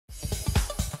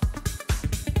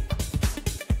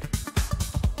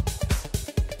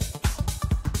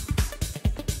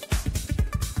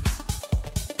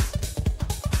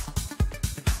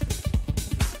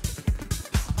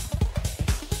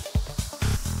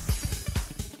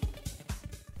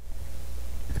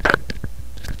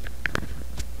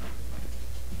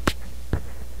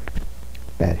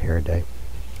tired day.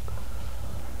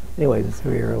 Anyways, it's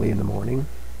very early in the morning.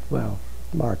 Well,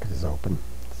 the market is open,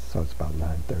 so it's about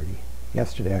 9:30.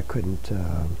 Yesterday I couldn't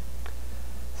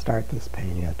start this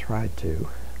painting. I tried to,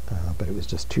 but it was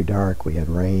just too dark. We had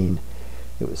rain.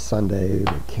 It was Sunday.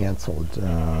 We canceled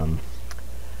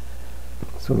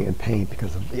swimming in paint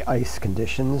because of the ice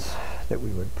conditions that we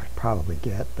would probably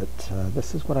get, but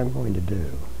this is what I'm going to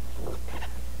do.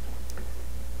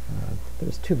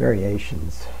 There's two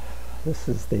variations. This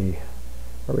is the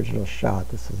original shot.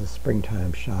 This is a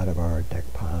springtime shot of our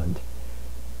deck pond.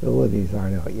 The lilies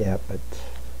aren't out yet, but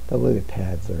the lily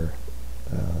pads are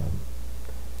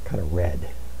kind of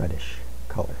reddish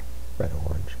color, red,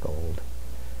 orange, gold,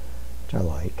 which I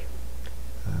like.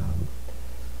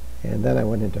 And then I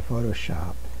went into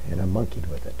Photoshop and I monkeyed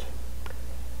with it.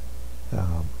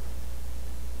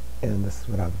 And this is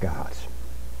what I've got.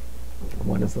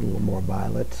 One is a little more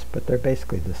violet, but they're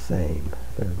basically the same.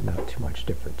 There's not too much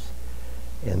difference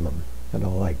in them, and I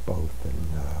like both. And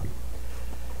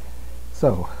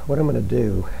so what I'm going to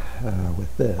do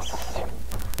with this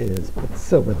is put the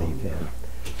silver leaf in.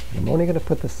 I'm only going to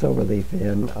put the silver leaf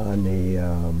in on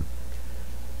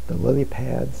the lily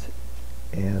pads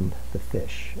and the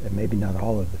fish, and maybe not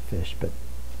all of the fish, but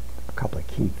a couple of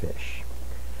key fish.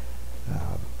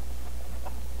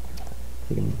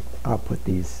 I'll put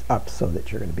these up so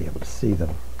that you're going to be able to see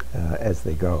them as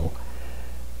they go.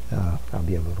 I'll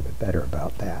be a little bit better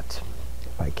about that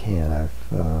if I can.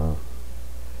 I've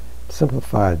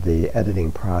simplified the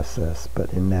editing process,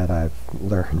 but in that I've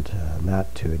learned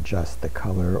not to adjust the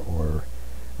color or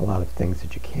a lot of things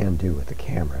that you can do with the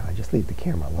camera. I just leave the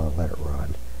camera alone, let it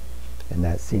run, and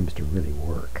that seems to really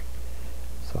work.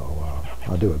 So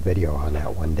I'll do a video on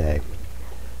that one day,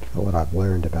 what I've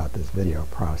learned about this video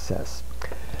process.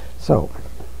 So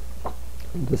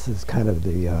this is kind of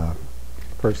the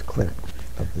first clip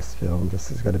of this film.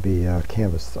 This is going to be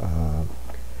canvas,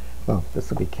 well, this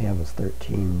will be canvas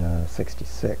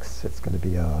 1366. It's going to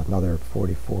be another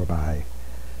 44 by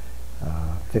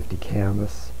 50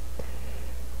 canvas.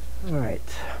 All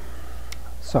right,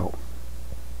 so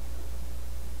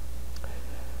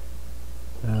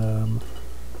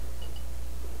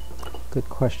good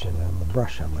question on the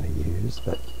brush I'm going to use,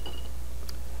 but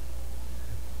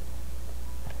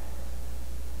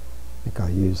I think I'll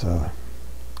use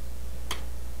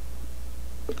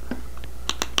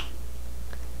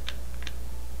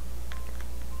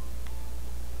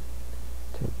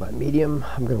take my medium.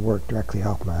 I'm going to work directly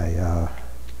off my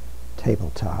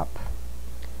tabletop,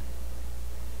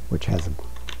 which has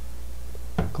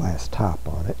a glass top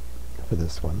on it for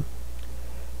this one.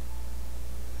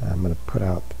 I'm going to put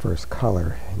out the first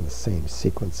color in the same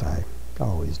sequence I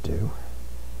always do,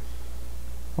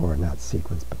 or not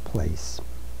sequence but place.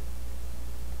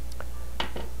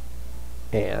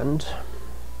 And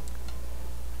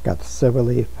got the silver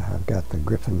leaf. I've got the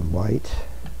Griffin white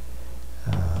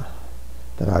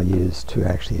that I'll use to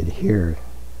actually adhere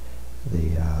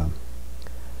the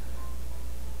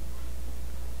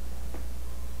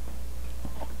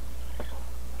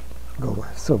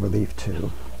silver leaf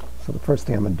to. So the first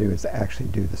thing I'm going to do is actually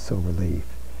do the silver leaf,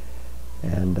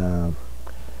 and I'm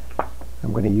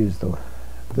going to use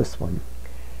this one.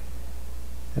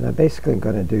 And I'm basically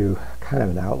going to do kind of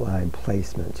an outline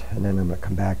placement, and then I'm going to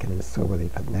come back into the silver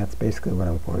leaf, and that's basically what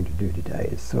I'm going to do today,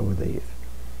 is silver leaf.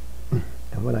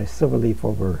 And when I silver leaf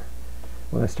over,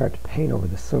 when I start to paint over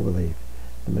the silver leaf,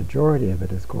 the majority of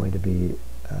it is going to be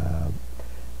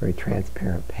very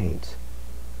transparent paint.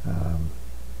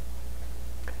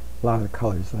 A lot of the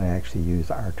colors that I actually use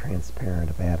are transparent.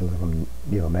 If I add a little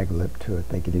megalip to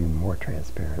it, make it even more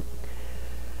transparent.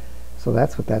 So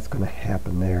that's going to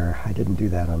happen there. I didn't do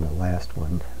that on the last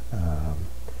one.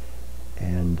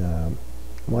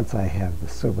 Once I have the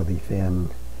silver leaf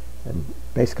in, and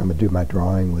basically I'm going to do my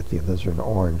drawing with the alizarin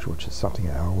orange, which is something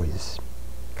I always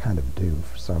kind of do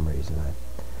for some reason.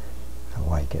 I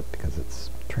like it because it's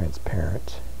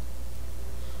transparent.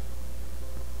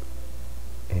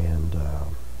 And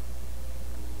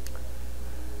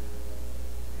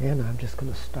I'm just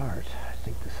going to start. I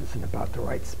think this isn't about the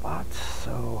right spot,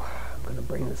 so I'm going to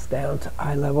bring this down to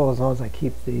eye level. As long as I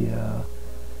keep the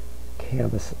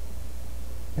canvas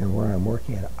and where I'm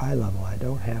working at eye level, I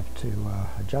don't have to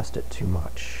adjust it too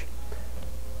much.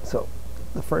 So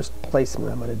the first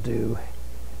placement I'm going to do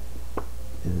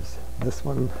is this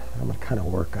one. I'm going to kind of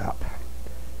work up.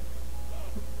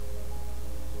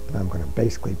 And I'm going to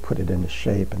basically put it into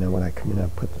shape, and then when I come in, I'll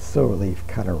put the silver leaf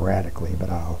kind of radically, but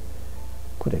I'll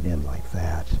put it in like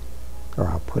that, or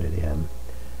I'll put it in, and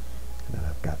then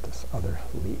I've got this other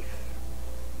leaf.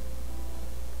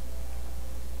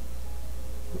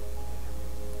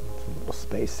 It's a little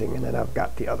spacing, and then I've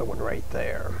got the other one right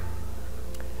there.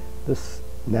 This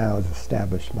now has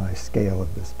established my scale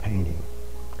of this painting.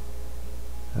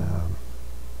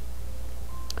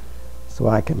 So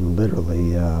I can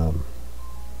literally, and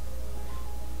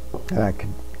I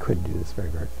could do this very,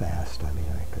 very fast. I mean,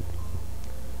 I could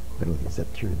literally zip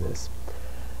through this.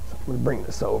 So I'm going to bring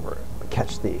this over,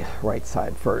 catch the right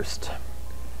side first.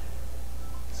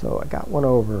 So I got one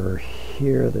over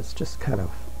here that's just kind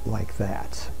of like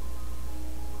that.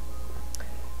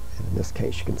 And in this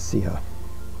case, you can see a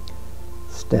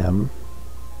stem.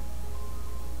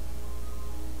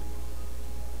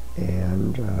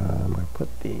 And I'm going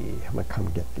to come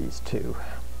get these two.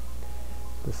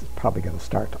 This is probably going to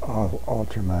start to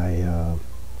alter my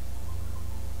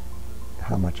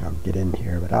how much I'll get in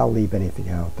here, but I'll leave anything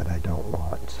out that I don't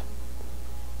want.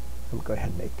 I'm going to go ahead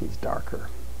and make these darker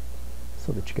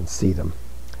so that you can see them.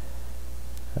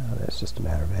 That's just a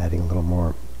matter of adding a little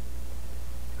more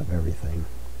of everything.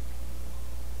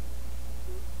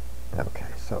 Okay,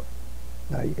 so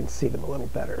now you can see them a little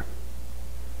better.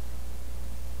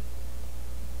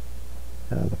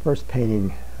 The first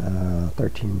painting,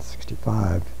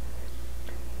 1365,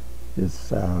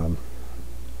 is on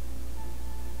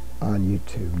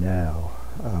YouTube now,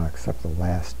 except the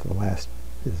last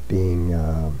is being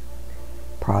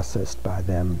processed by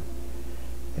them,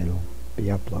 and it'll be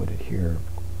uploaded here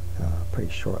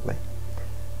pretty shortly.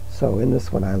 So in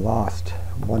this one I lost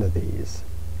one of these,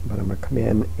 but I'm going to come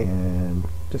in and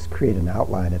just create an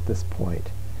outline at this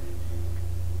point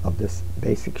of this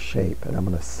basic shape, and I'm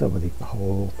going to silver leaf the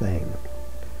whole thing.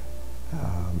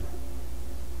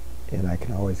 And I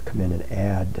can always come in and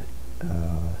add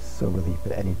silver leaf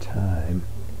at any time.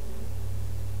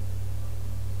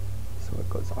 So it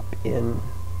goes up in.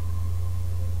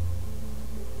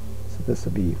 So this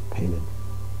will be painted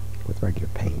with regular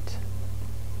paint.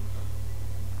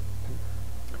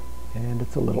 And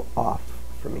it's a little off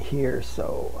from here,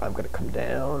 so I'm going to come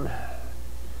down.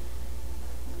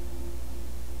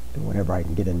 And whatever I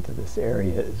can get into this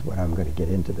area is what I'm going to get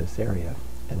into this area,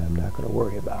 and I'm not going to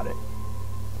worry about it.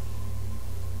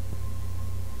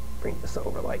 Bring this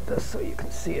over like this so you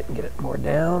can see it and get it more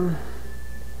down.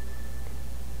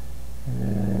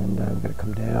 And I'm going to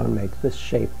come down and make this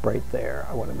shape right there.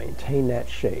 I want to maintain that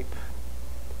shape.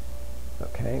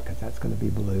 Okay, because that's going to be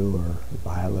blue or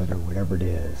violet or whatever it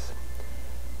is.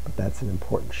 But that's an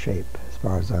important shape as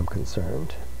far as I'm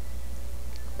concerned.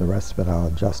 The rest of it I'll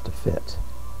adjust to fit.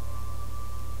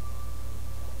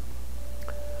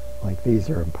 Like these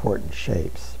are important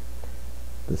shapes.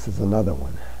 This is another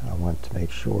one. I want to make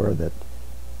sure that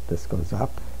this goes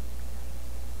up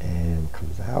and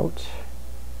comes out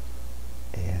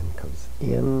and comes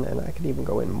in, and I can even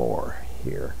go in more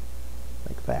here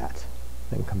like that,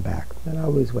 then come back. Then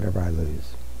I'll lose whatever I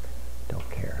lose. Don't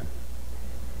care.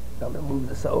 Now I'm going to move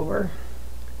this over.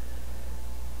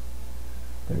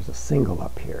 There's a single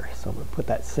up here, so I'm going to put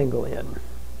that single in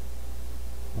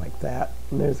like that,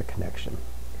 and there's a connection.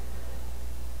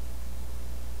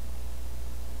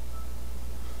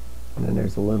 And then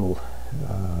there's a little,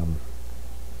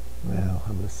 well,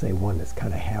 I'm going to say one that's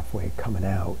kind of halfway coming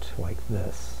out like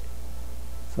this.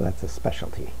 So that's a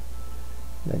specialty.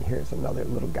 And then here's another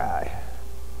little guy.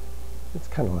 It's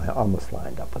kind of almost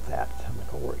lined up with that. I'm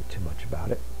not going to worry too much about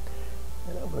it.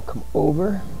 And I'm going to come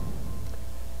over.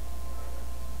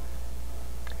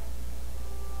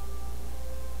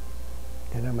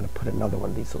 And I'm going to put another one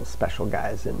of these little special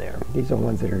guys in there. These are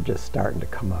ones that are just starting to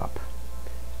come up.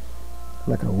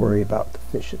 I'm not going to worry about the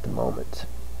fish at the moment,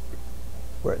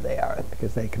 where they are,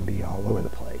 because they can be all over the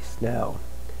place. Now,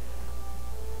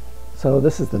 so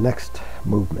this is the next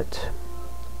movement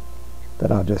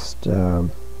that I'll just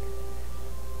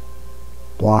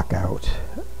block out,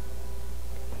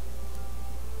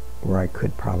 where I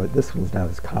could probably, this one's not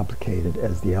as complicated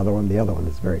as the other one. The other one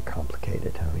is very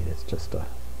complicated. I mean, it's just a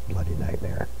bloody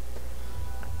nightmare.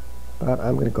 But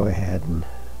I'm going to go ahead and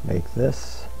make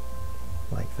this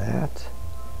like that,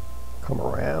 come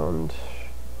around,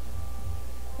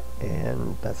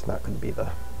 and that's not going to be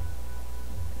the,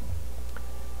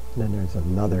 and then there's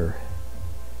another,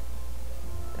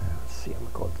 let's see, I'm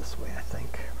going to go this way, I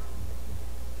think.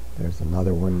 There's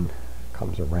another one,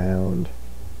 comes around,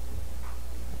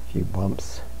 a few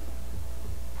bumps,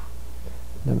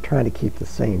 and I'm trying to keep the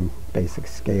same basic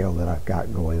scale that I've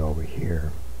got going over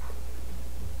here.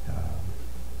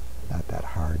 Not that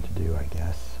hard to do, I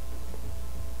guess.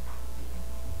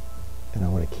 And I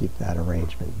want to keep that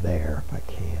arrangement there if I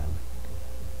can.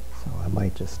 So I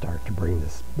might just start to bring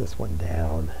this one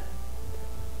down.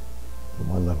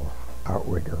 One little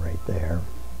outrigger right there.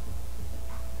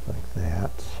 Like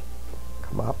that.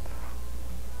 Come up.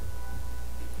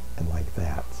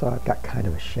 So I've got kind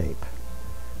of a shape.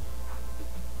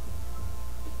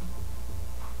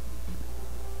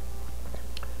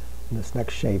 And this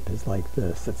next shape is like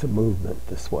this. It's a movement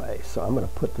this way. So I'm going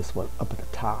to put this one up at the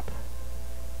top.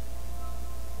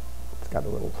 It's got a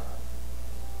little...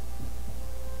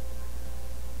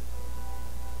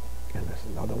 And there's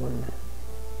another one.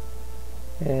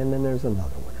 And then there's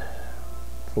another one.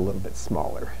 It's a little bit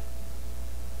smaller.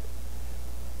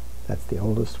 That's the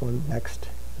oldest one, next,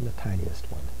 and the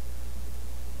tiniest one.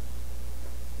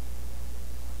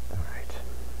 All right.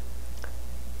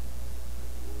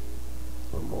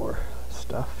 A little more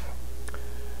stuff.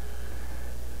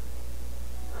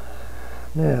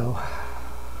 Now,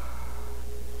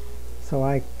 so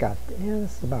I got, yeah,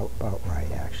 this is about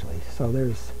right actually. So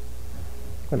there's,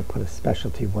 I'm going to put a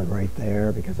specialty one right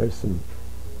there because there's some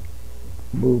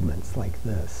movements like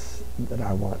this that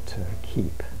I want to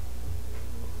keep.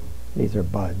 These are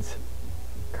buds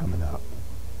coming up.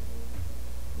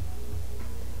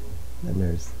 Then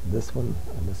there's this one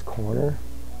on this corner,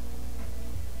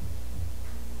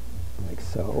 like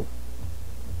so.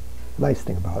 Nice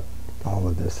thing about all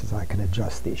of this is I can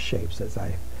adjust these shapes as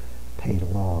I paint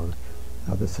along.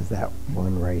 Now this is that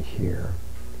one right here.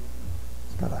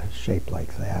 It's got a shape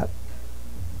like that,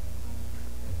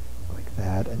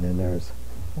 and then there's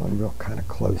one real kind of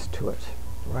close to it,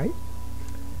 right?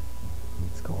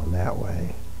 It's going that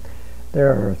way.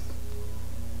 There are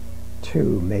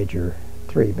three major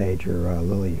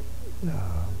lily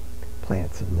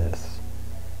plants in this.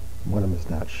 One of them is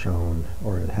not shown,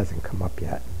 or it hasn't come up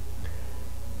yet,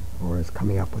 or is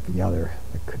coming up with the other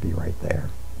that could be right there.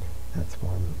 That's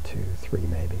 1, 2, 3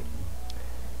 maybe.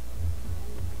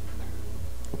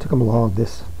 It took them along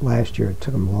this last year. It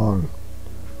took them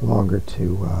longer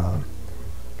to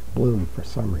bloom for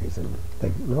some reason.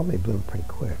 They normally bloom pretty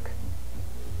quick.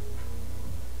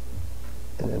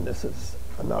 And then this is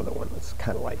another one that's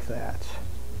kind of like that.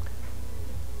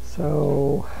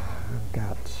 So I've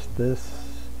got this,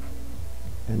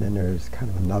 and then there's kind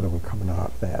of another one coming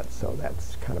off that, so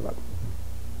that's kind of a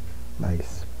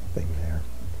nice thing there.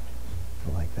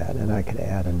 I like that. And I could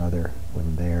add another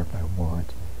one there if I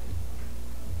want,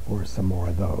 or some more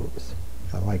of those.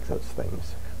 I like those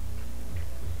things.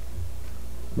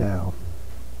 Now,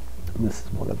 this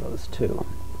is one of those too.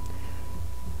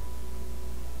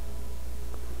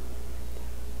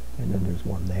 And then there's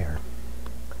one there.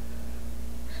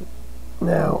 So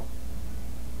now,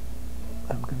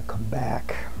 I'm going to come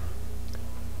back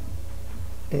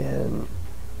and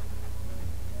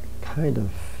kind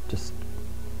of just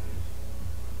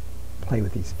play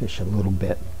with these fish a little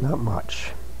bit, not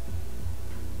much,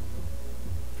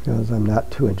 because I'm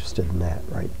not too interested in that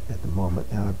right at the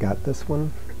moment. Now I've got this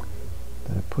one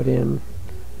that I put in.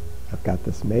 I've got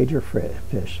this major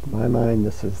fish. In my mind,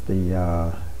 this is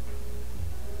the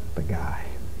guy,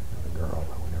 or the girl,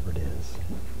 or whatever it is.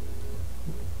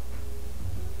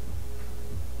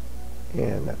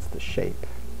 And that's the shape.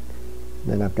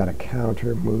 And then I've got a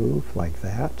counter move like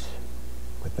that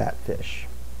with that fish.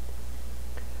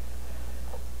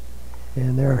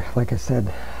 And there, like I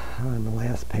said on the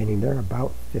last painting, there are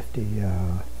about 50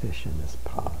 fish in this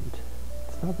pond.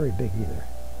 It's not very big either.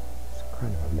 It's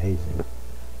kind of amazing.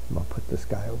 I'm going to put this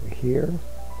guy over here.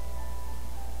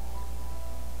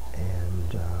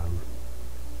 And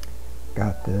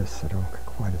got this. I don't get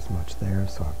quite as much there,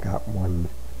 so I've got one.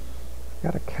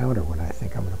 Got a counter one I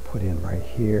think I'm going to put in right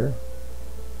here.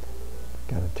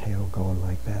 Got a tail going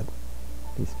like that.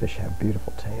 These fish have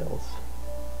beautiful tails.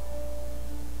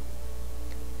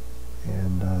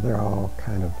 And they're all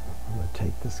kind of, I'm going to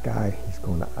take this guy, he's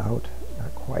going out,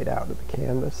 not quite out of the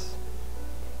canvas.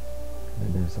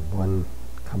 And then there's one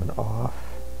coming off.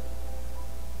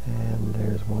 And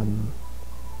there's one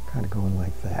kind of going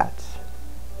like that.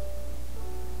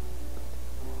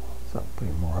 So I'm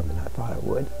putting more than I thought I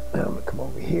would. Now I'm going to come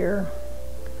over here.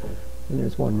 And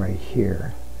there's one right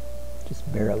here,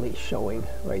 just barely showing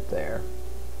right there.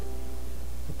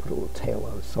 I'll put a little tail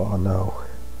on it so I'll know.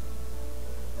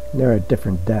 And they're at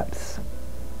different depths.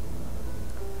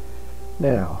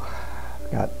 Now,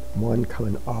 I've got one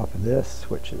coming off of this,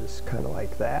 which is kind of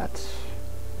like that.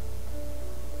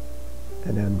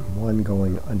 And then one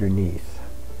going underneath,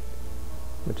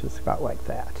 which is about like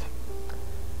that.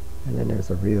 And then there's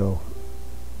a real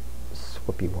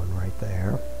swoopy one right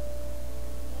there.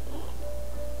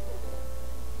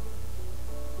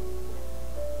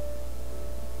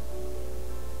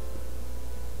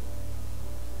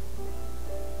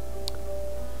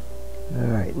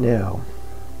 Alright, now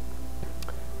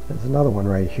there's another one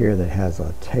right here that has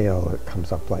a tail that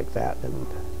comes up like that and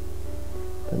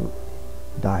then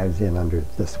dives in under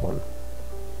this one.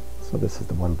 So this is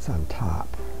the one that's on top.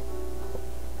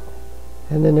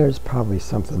 And then there's probably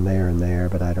something there and there,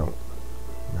 but I'm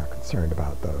not concerned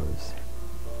about those.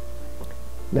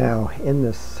 Now, in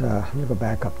this, I'm going to go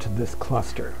back up to this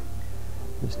cluster.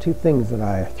 There's three things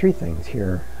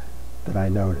here that I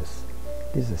notice.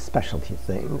 These are specialty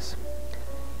things.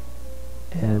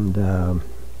 And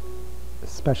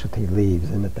specialty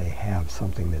leaves in that they have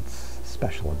something that's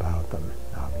special about them,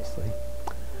 obviously.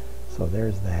 So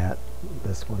there's that.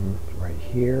 This one right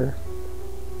here,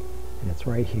 and it's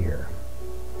right here.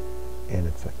 And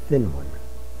it's a thin one.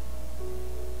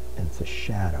 And it's a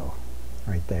shadow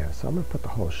right there. So I'm going to put the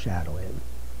whole shadow in.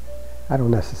 I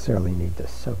don't necessarily need to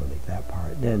silverleaf that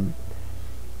part. Then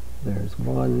there's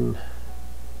one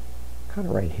kind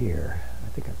of right here. I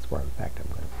think that's where, in fact, I'm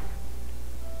going to,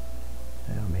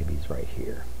 well, maybe he's right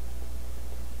here.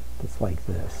 It's like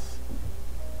this.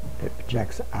 It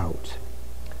projects out.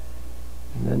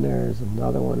 And then there's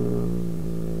another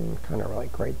one kind of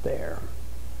like right there.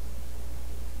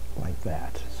 Like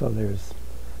that. So there's,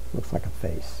 looks like a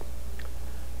face.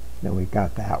 Then we've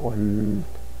got that one.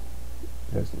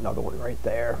 There's another one right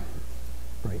there.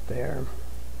 Right there.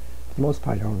 For the most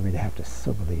part, I don't really have to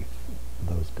silverleaf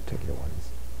those particular ones.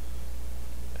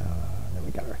 Then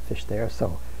we got our fish there.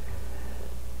 So,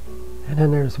 and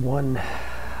then there's one.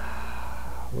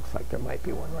 Looks like there might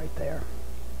be one right there.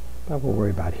 But we'll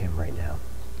worry about him right now,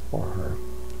 or her,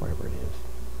 whatever it is.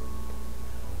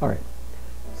 All right.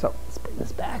 So let's bring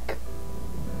this back.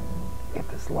 Get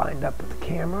this lined up with the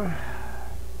camera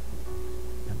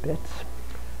a bit.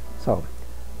 So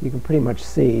you can pretty much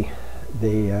see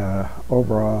the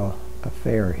overall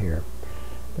affair here.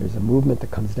 There's a movement that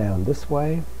comes down this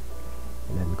way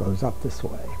and then goes up this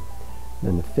way. And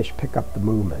then the fish pick up the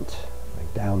movement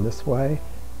like down this way.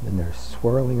 And then they're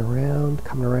swirling around,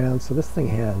 coming around. So this thing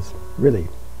has really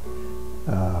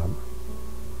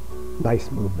nice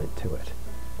movement to it.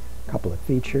 A couple of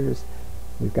features.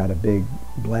 We've got a big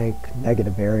blank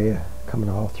negative area coming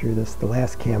all through this. The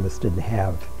last canvas didn't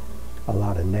have a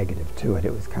lot of negative to it.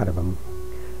 It was kind of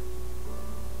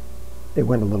it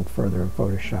went a little further in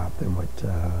Photoshop than what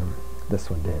this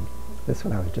one did. This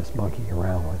one I was just monkeying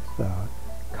around with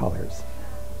colors.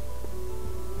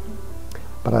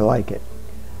 But I like it.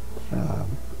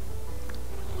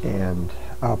 And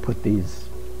I'll put these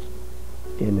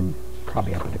in and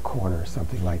probably up in the corner or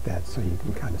something like that so you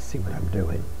can kind of see what I'm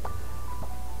doing.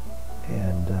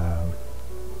 And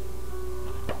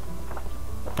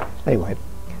anyway,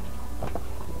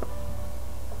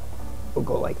 we'll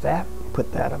go like that,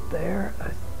 put that up there.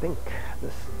 I think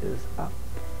this is up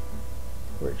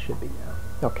where it should be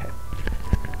now. Okay,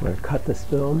 I'm going to cut this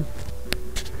film.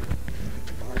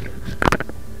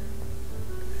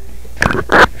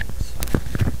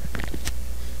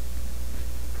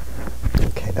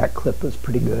 Okay, that clip was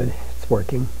pretty good. It's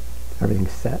working.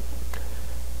 Everything's set.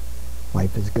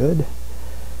 Life is good.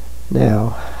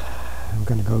 Now, I'm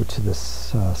going to go to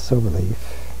this silverleaf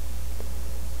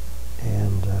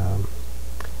and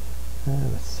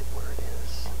let's see where it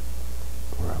is,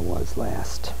 where I was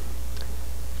last.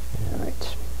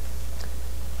 Alright,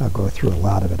 I'll go through a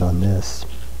lot of it on this.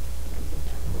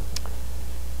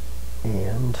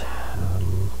 And I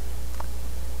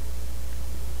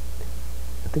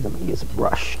think I'm going to use a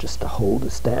brush just to hold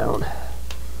this down.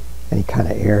 Any kind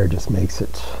of air just makes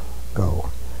it go.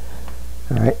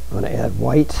 Alright, I'm going to add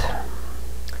white,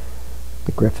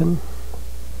 the griffin.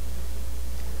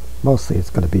 Mostly it's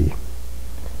going to be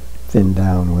thinned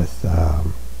down with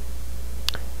I'm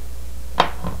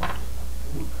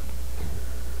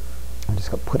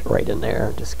just going to put it right in there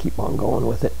and just keep on going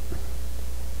with it.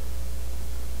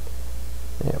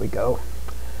 There we go.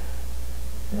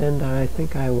 And I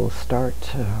think I will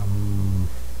start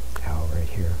right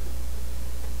here.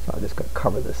 So I'm just going to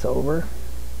cover this over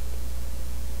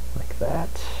like that.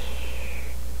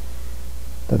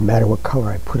 Doesn't matter what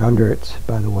color I put under it,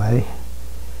 by the way.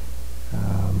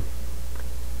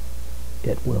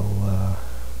 It will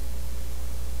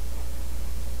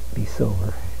be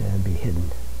silver and be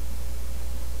hidden.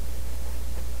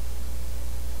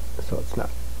 So it's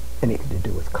not anything to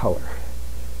do with color,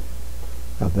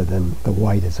 other than the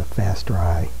white is a fast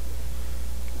dry.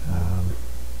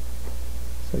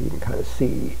 So you can kind of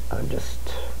see,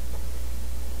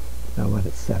 I'll let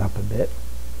it set up a bit,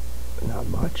 but not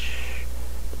much.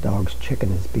 The dog's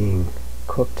chicken is being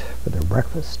cooked for their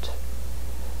breakfast,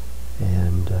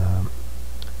 and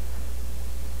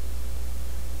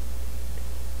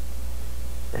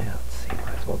yeah, let's see,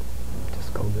 might as well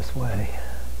just go this way.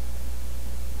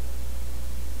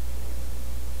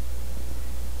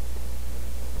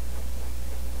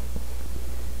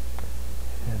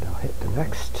 And I'll hit the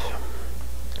next.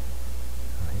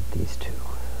 I'll hit these two.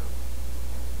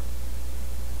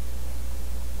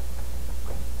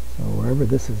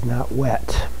 this is not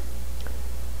wet.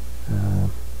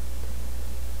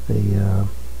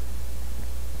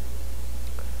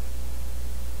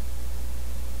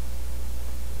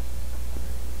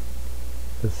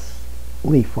 This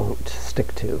leaf won't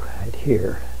stick to right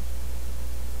here.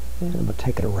 And I'm going to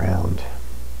take it around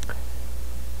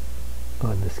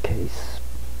on this case.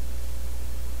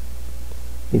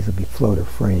 These will be floater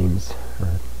frames.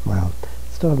 Well,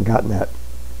 still haven't gotten that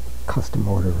custom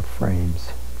order of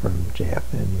frames from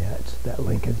JFM yet. That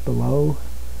link is below.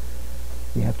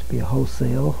 You have to be a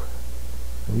wholesale,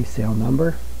 resale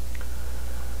number.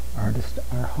 Artists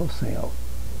are wholesale.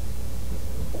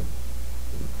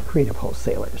 Creative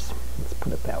wholesalers. Let's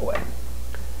put it that way.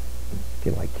 If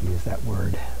you like to use that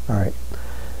word. Alright.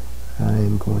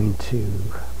 I'm going to...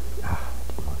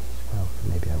 well,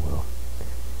 maybe I will.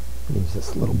 Use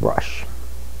this little brush.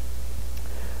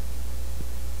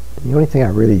 The only thing I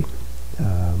really...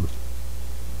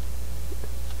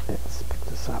 let's pick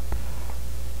this up.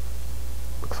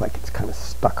 Looks like it's kind of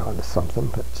stuck onto something,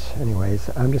 but anyways,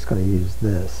 I'm just going to use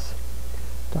this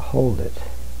to hold it.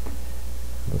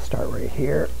 I'm going to start right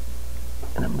here,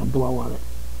 and I'm going to blow on it.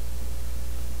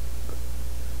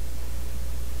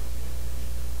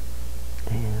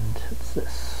 And what's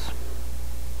this?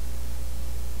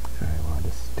 Alright, well, I'll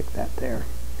just stick that there.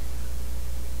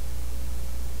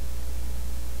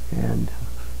 And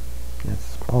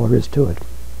that's all there is to it.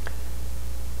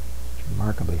 It's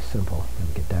remarkably simple when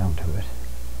you get down to it.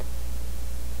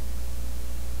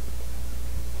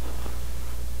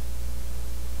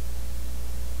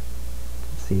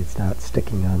 See, it's not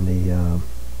sticking on the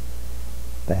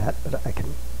that, but I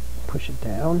can push it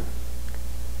down.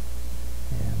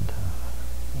 And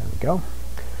there we go.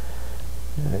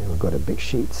 And we'll go to big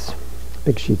sheets.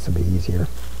 Big sheets will be easier.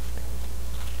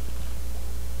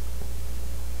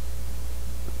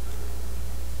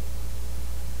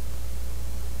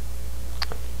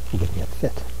 Give me a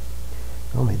fit.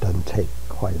 Only it doesn't take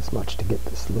quite as much to get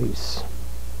this loose.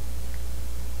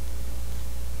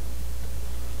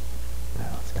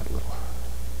 Now it's got a little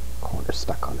corner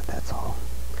stuck on it, that's all.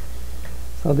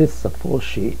 So this is a full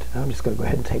sheet. I'm just going to go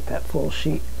ahead and take that full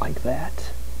sheet like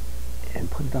that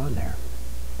and put it on there.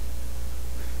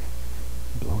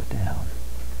 Blow it down.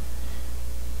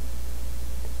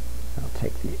 I'll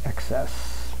take the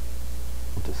excess.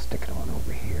 I'll just stick it on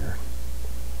over here.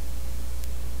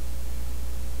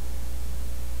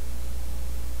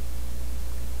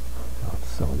 I'll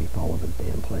sew it all over the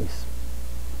damn place.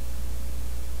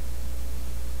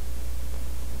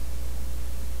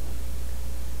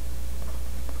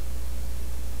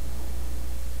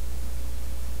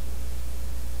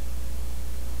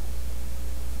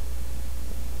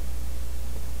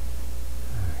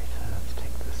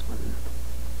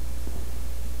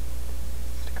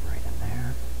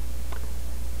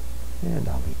 And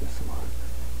I'll leave this alone.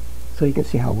 So you can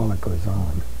see how well it goes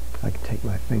on. I can take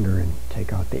my finger and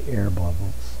take out the air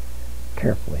bubbles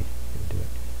carefully and do it.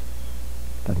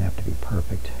 Doesn't have to be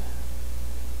perfect.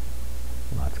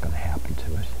 A lot's going to happen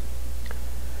to it.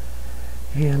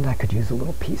 And I could use a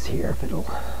little piece here if it'll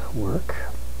work.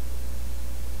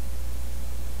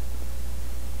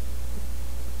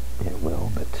 It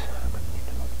will, but I'm going to need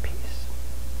another piece.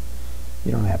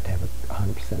 You don't have to have it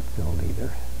 100% filled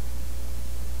either.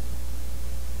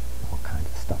 All kinds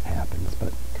of stuff happens,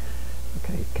 but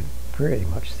okay, you can pretty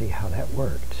much see how that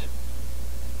worked.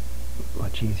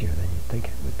 Much easier than you'd think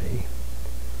it would be.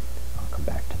 I'll come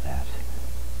back to that.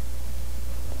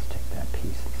 Let's take that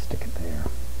piece and stick it there.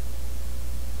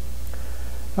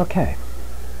 Okay.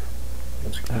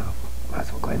 Now, might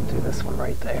as well go ahead and do this one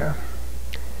right there.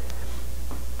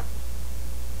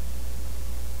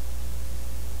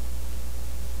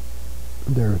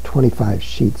 There are 25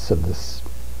 sheets of this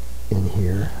in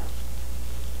here.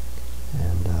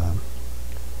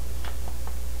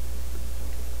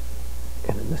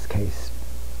 And in this case,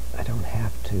 I don't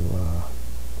have to, this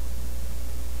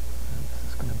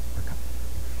is going to work up.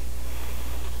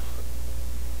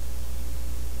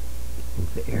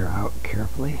 Move the air out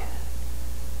carefully.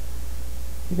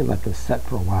 You can let this set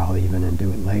for a while even and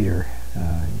do it later.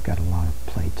 You've got a lot of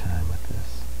play time with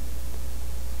this.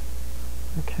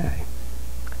 Okay.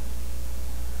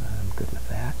 I'm good with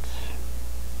that.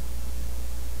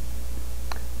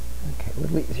 Okay, a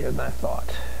little easier than I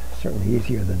thought. Certainly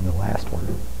easier than the last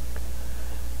one.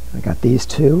 I got these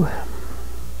two.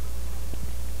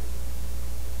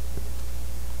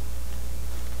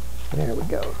 There we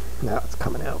go. Now it's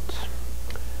coming out.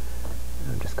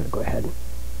 I'm just going to go ahead and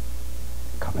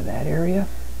cover that area.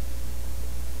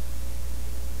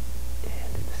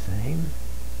 And do the same.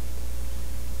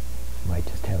 Might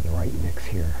just have the right mix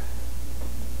here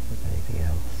with anything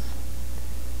else.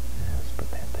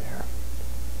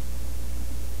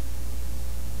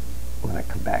 when I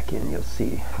come back in, you'll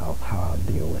see how I'll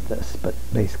deal with this. But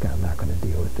basically, I'm not going to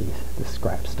deal with the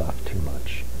scrap stuff too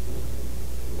much.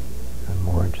 I'm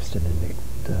more interested in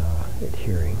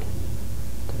adhering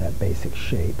to that basic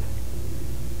shape.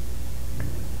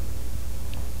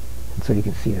 And so you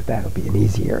can see that that'll be an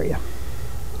easy area.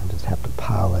 I just have to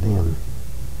pile it in.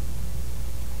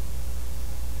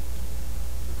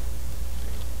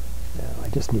 Now I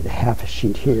just need a half a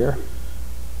sheet here.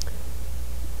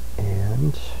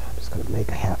 And I'm just going to make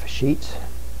a half a sheet.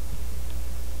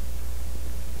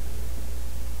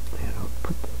 And I'll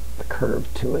put the curve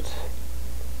to it.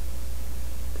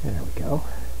 There we go.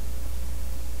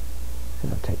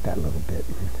 And I'll take that little bit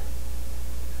and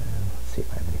let's see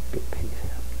if I have any big piece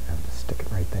here. I'll just stick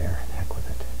it right there. Heck with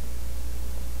it.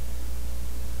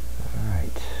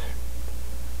 Alright.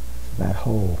 So that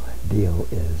whole deal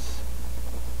is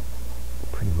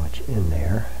pretty much in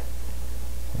there.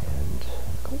 And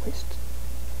I'm going to waste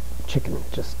chicken,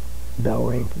 just bell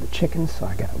ring for the chicken, so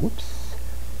I gotta, whoops,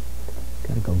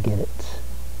 gotta go get it.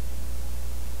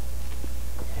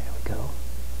 There we go.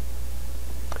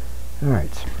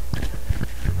 Alright,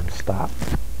 I'm going to stop.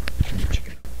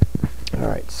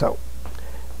 Alright, so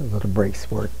the little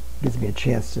breaks work gives me a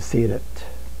chance to see it at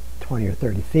 20 or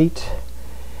 30 feet.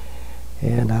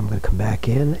 And I'm going to come back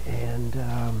in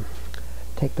and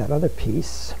take that other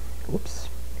piece. Whoops,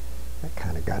 I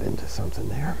kind of got into something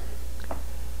there.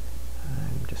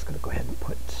 I'm just going to go ahead and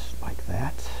put like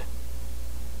that.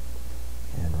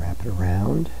 And wrap it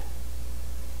around.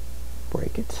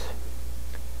 Break it.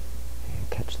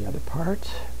 Catch the other part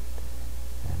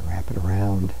and wrap it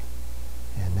around,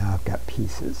 and now I've got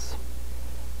pieces.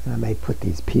 And I may put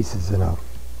these pieces in a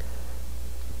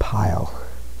pile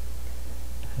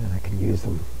and I can use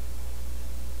them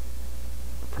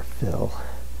for fill.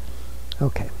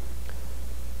 Okay.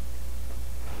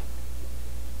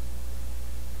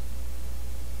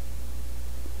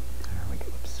 There we go.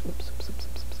 Whoops.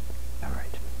 All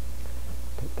right.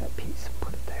 Take that piece and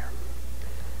put it there.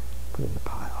 Put it in the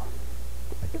pile.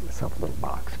 I get myself a little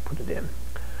box and put it in.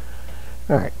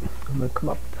 Alright, I'm going to come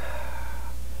up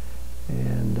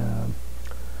and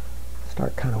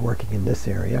start kind of working in this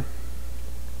area.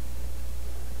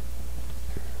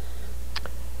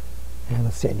 And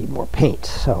let's see, I need more paint.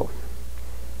 So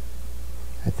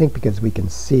I think because we can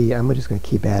see, I'm just going to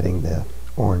keep adding the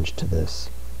orange to this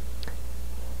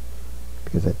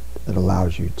because it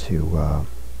allows you to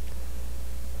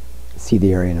see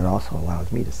the area, and it also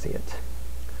allows me to see it.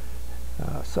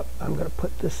 So I'm going to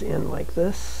put this in like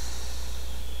this.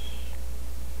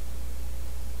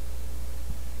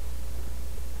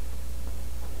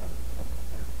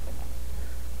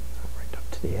 Right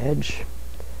up to the edge.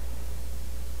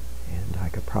 And I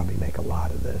could probably make a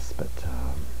lot of this, but so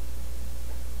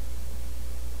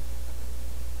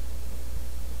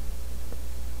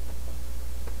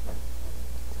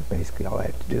basically all I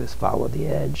have to do is follow the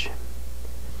edge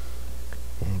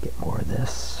and get more of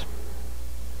this.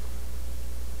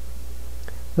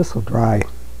 This will dry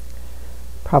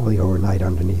probably overnight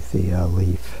underneath the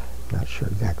leaf. Not sure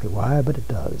exactly why, but it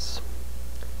does.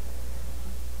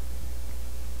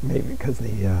 Maybe because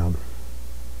the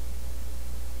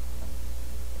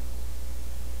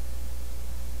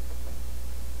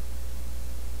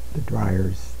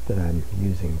dryers that I'm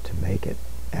using to make it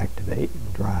activate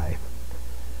and dry.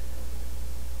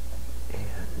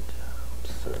 And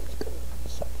oops, I'm just going to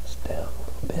set this down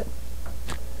a little bit.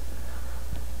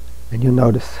 And you'll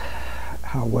notice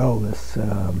how well this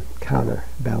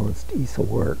counterbalanced easel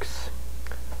works.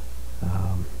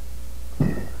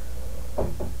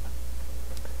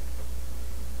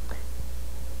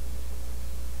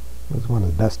 It was one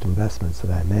of the best investments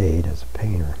that I made as a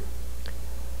painter.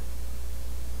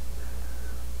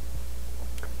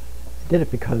 I did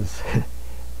it because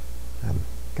I've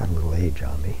got a little age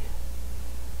on me.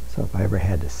 So if I ever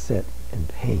had to sit and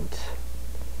paint,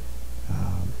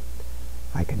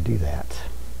 I can do that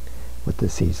with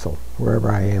this easel. Wherever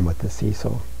I am with this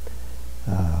easel,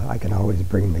 I can always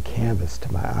bring the canvas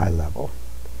to my eye level.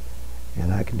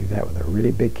 And I can do that with a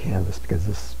really big canvas because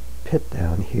this pit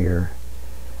down here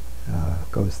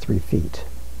goes 3 feet,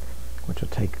 which will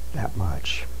take that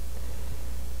much.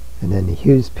 And then the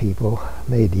Hughes people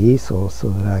made the easel so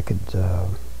that I could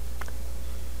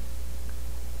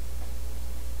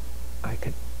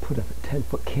put a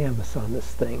 10-foot canvas on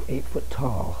this thing, 8 foot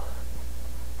tall.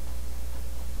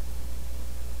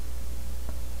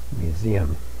 The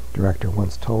museum director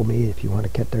once told me, if you want to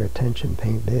get their attention,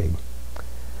 paint big.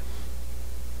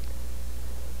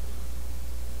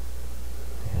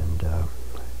 And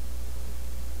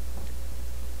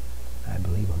I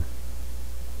believe him.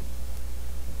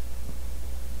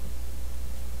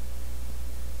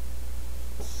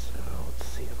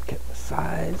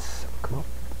 guys. Come on.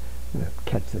 I'm going to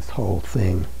catch this whole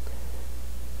thing.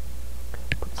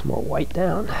 Put some more white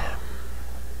down.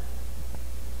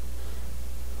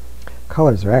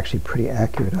 Colors are actually pretty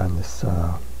accurate on this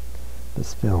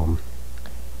this film,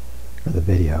 or the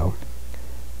video,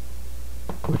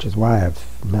 which is why I've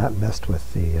not messed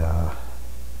with the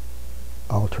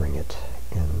altering it,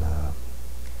 and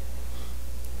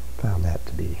found that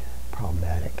to be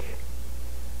problematic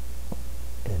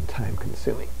and time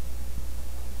consuming.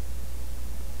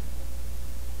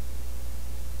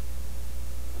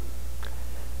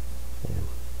 And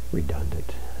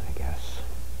redundant, I guess.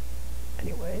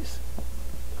 Anyways.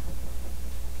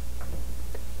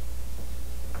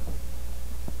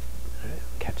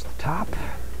 Catch the top.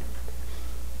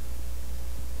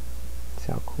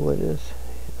 See how cool it is?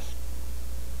 Just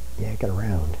yank it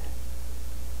around.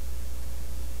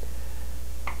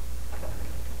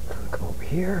 Come over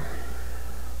here.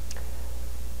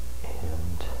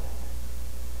 And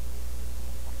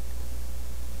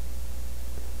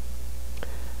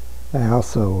I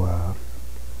also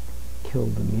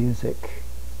killed the music,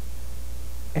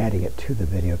 adding it to the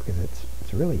video, because it's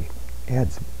really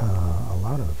adds a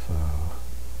lot of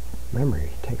memory.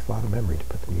 It takes a lot of memory to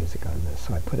put the music on this,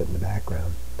 so I put it in the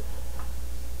background.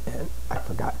 And I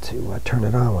forgot to turn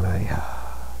it on when I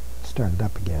started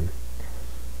up again,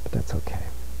 but that's okay.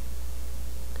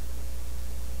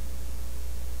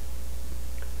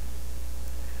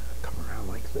 Come around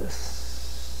like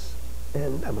this,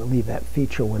 and I'm going to leave that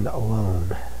feature window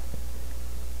alone.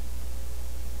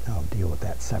 I'll deal with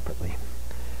that separately.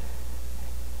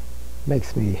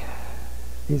 Makes me,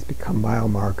 these become mile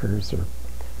markers, or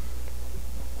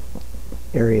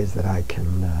areas that I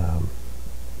can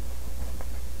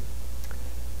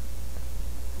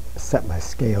set my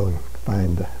scale and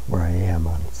find where I am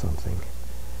on something.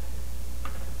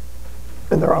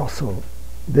 And there are also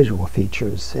visual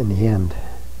features in the end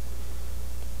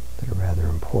that are rather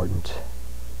important.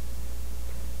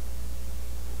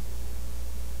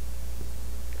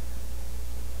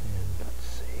 And let's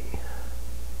see,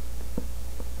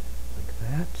 like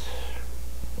that.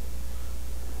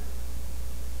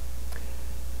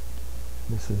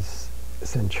 This is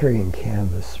Centurion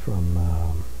canvas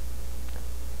from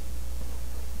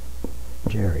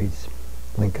Jerry's.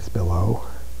 Link is below.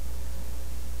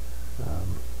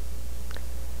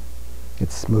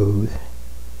 It's smooth,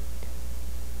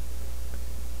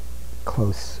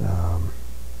 close,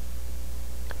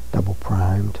 double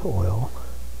primed oil,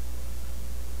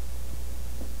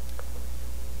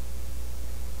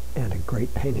 and a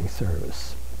great painting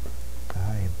service.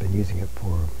 I've been using it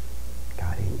for,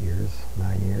 God, 8 years,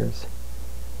 9 years,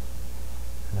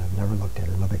 and I've never looked at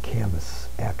another canvas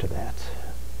after that.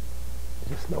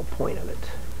 There's just no point of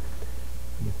it.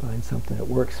 When you find something that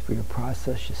works for your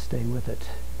process, you stay with it.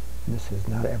 And this has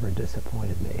not ever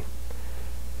disappointed me,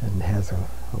 and has a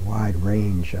wide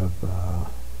range of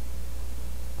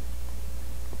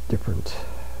different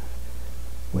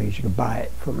ways you can buy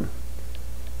it, from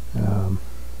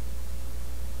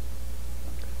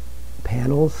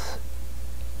panels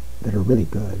that are really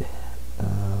good,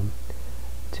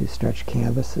 to stretch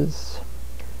canvases,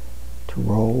 to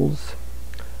rolls.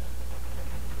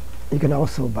 You can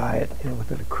also buy it, with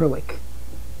an acrylic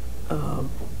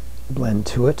blend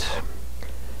to it.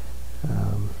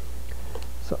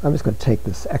 So I'm just going to take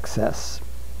this excess,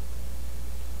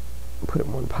 put it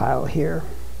in one pile here,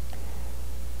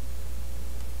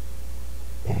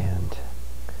 and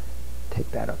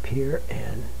take that up here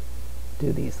and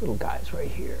do these little guys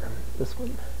right here. This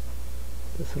one,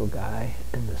 this little guy,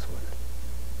 and this one.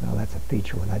 Well, that's a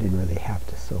feature one. I didn't really have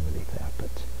to silverleaf that,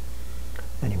 but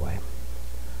anyway,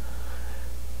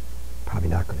 probably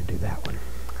not going to do that one.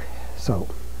 So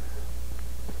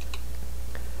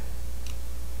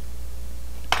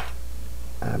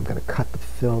I'm going to cut the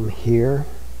film here,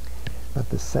 let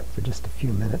this set for just a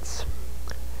few minutes,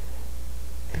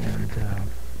 and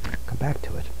come back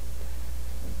to it.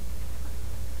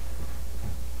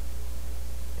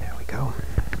 There we go.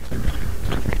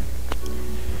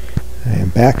 I am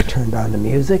back, turned on the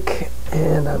music,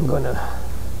 and I'm going to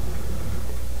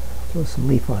throw some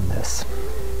leaf on this.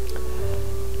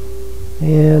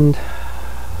 And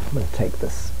I'm going to take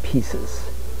this pieces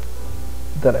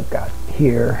that I've got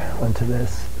here onto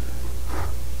this,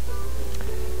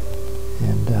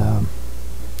 and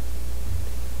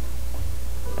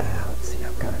let's see,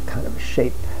 I've got a kind of a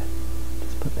shape.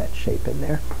 Just put that shape in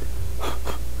there.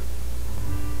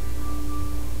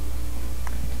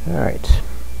 All right,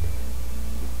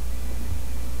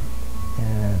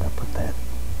 and I'll put that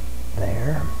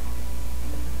there.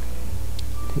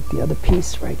 Take the other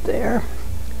piece right there.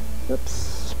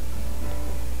 Oops.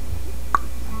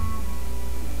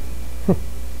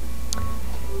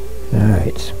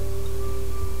 right.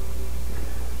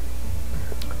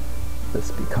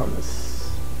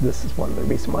 This is one of the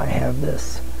reasons why I have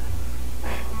this.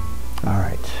 All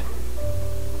right.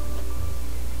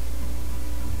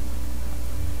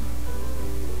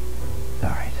 All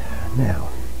right, now,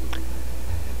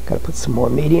 got to put some more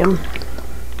medium.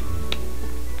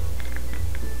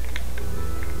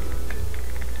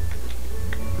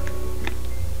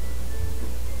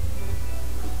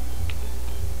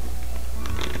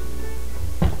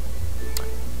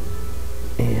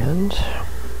 And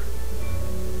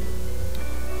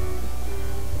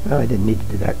well, I didn't need to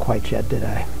do that quite yet, did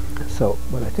I? So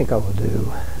what I think I will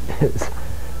do is,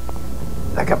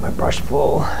 I got my brush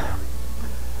full,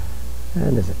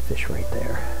 and there's a fish right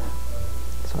there.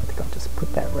 So I think I'll just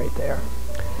put that right there.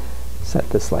 Set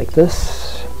this like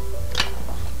this.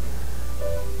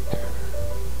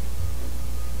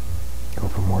 Go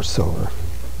for more silver.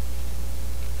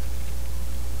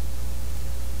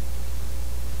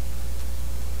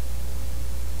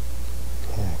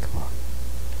 Yeah, come on.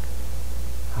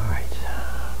 All right.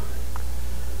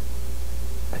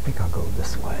 I think I'll go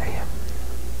this way.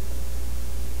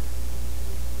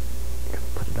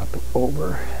 Put it up and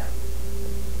over.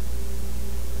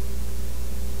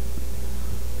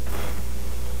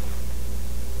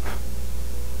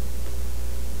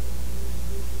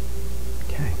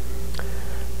 Okay.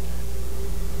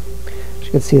 As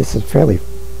you can see, this is a fairly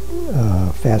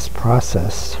fast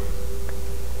process.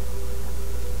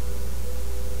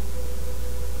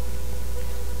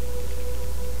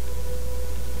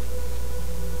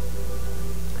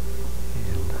 And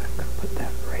I'm going to put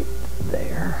that right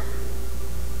there.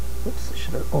 Oops, I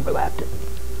should have overlapped it.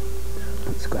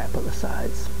 Put scrap on the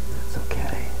sides. That's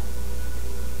okay.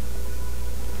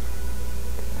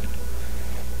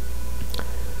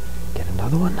 Get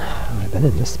another one. Oh, I've been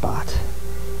in this spot.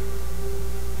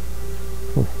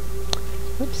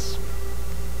 Oops.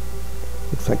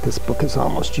 Looks like this book is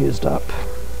almost used up.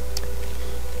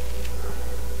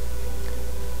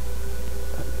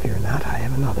 But fear not, I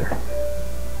have another.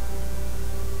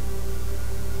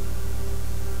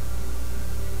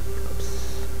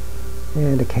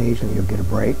 And occasionally you'll get a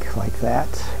break like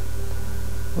that,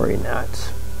 or you're not.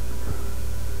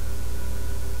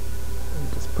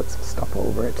 And just put some stuff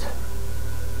over it,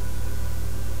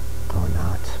 or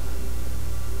not.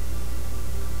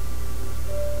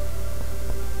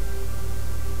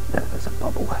 Now there's a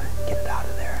bubble. Get it out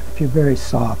of there. If you're very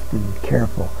soft and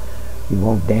careful, you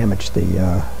won't damage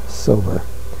the silver.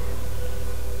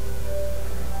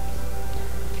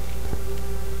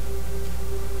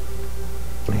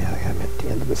 Yeah, I'm at the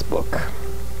end of this book.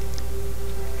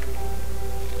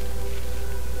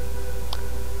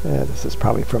 Yeah, this is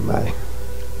probably from my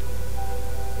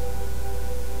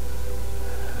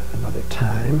another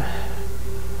time,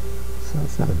 so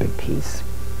it's not a big piece.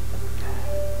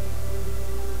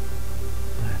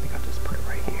 I think I'll just put it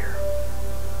right here.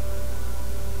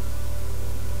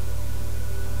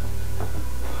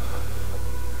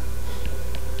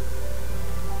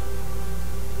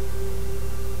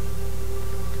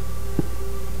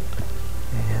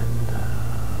 And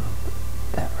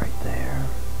that right there.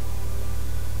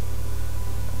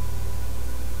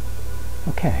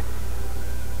 Okay.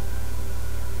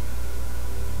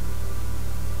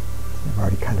 I've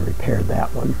already kind of repaired that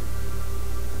one.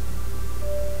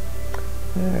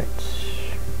 Alright.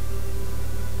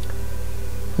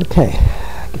 Okay,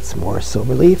 get some more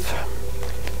silver leaf.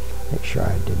 Make sure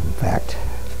I did in fact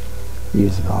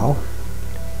use it all.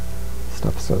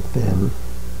 Stuff's so thin.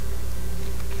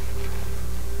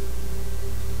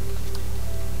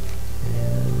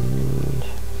 And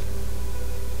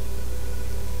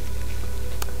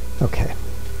okay,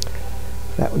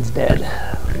 that one's dead.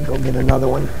 Let me go get another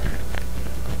one.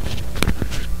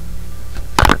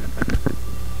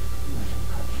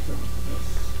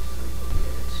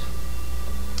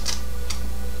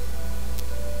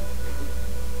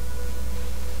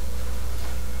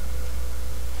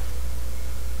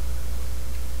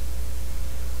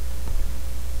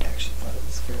 Actually thought it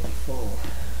was fairly full.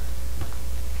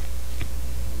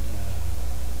 And,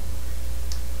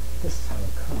 this is how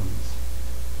it comes.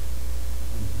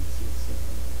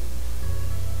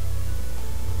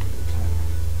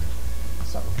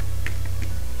 So,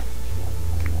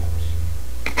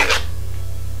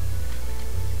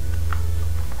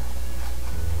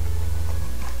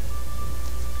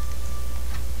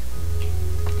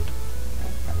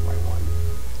 that white one.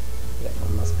 That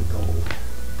one must be gold.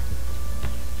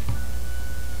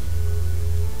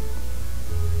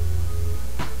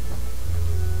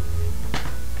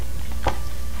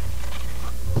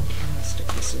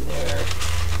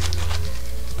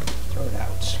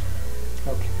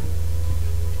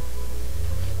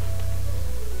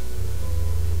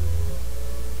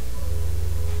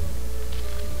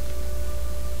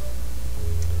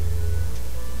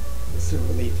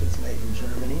 silver leaf is made in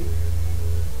Germany.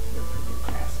 They're pretty good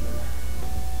craftsmen.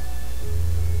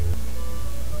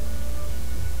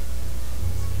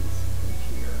 This piece right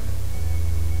here.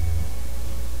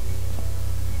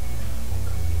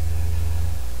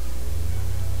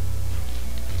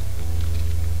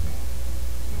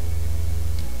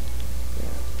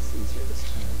 Yeah, it's easier this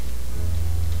time.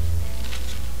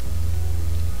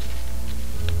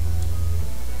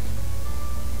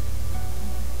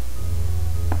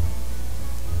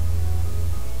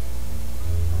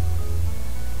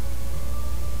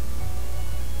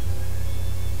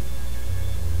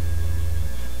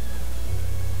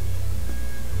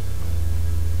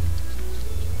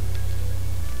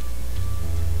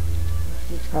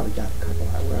 We've probably got a couple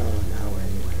hours, well, an hour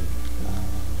anyway,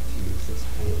 to use this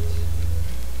paint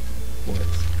before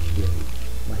it's really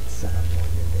might set up on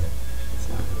you a bit. It's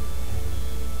not really.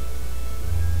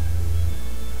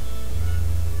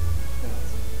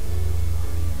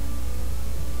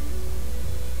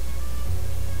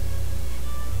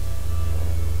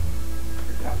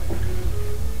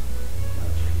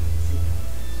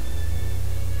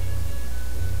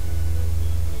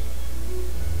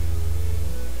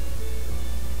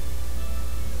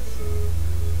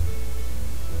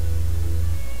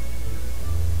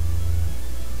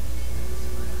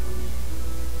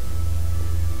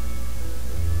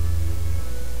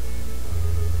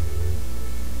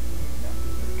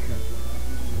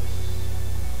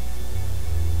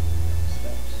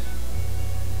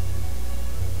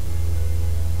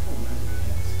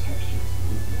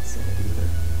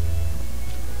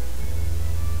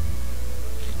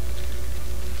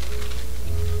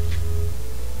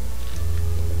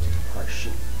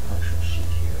 Partial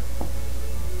sheet here.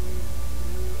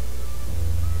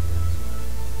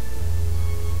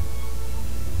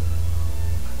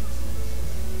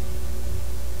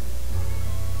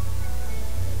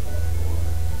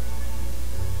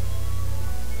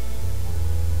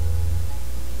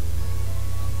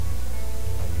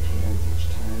 Hands each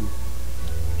time.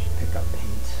 Should pick up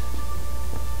paint.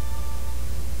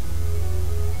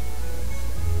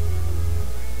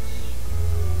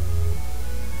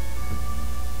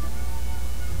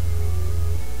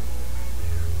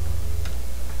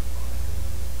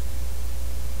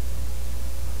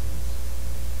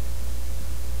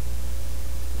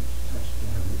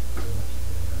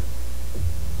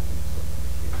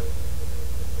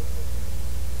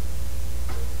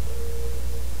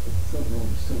 Silver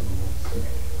over silver won't stick,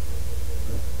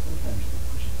 but sometimes you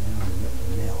push it down and it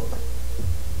will meld.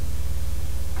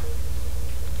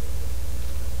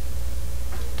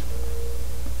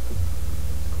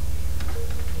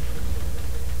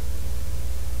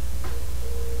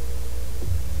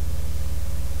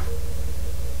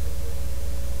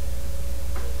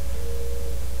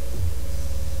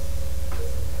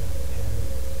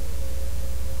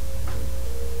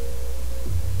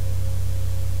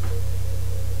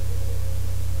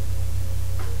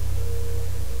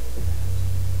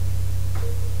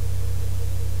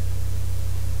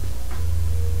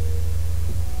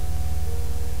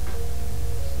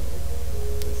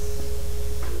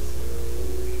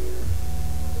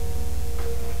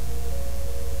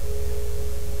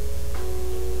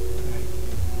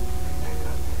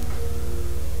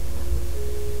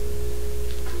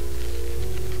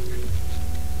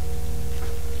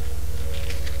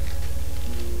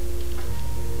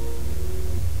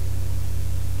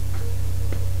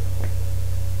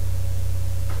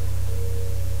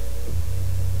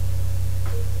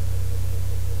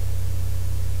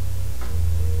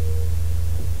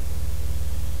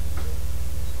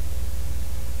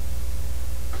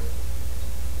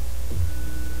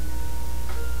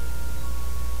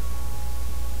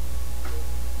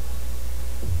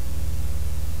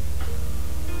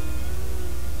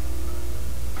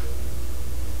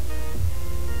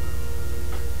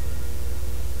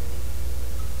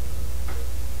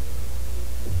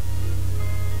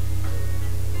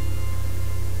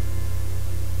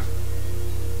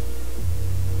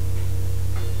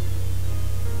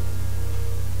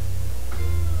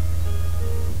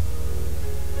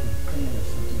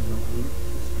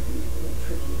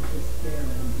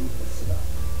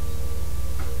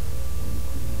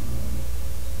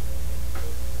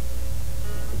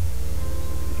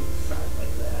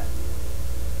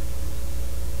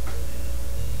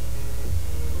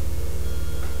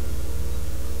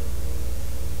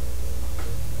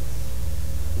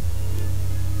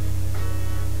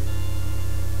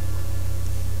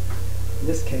 In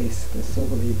this case, the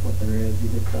silver leaf, what there is,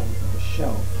 either comes on a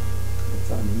shelf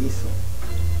that's on the easel,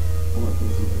 or it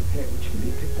goes in a pit, which can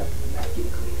be picked up with a vacuum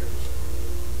cleaner.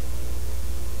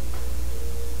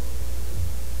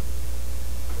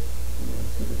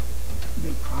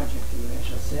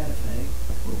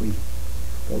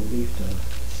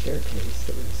 staircase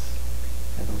that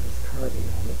had all this carving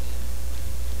on it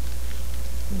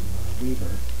from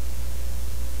Weaver.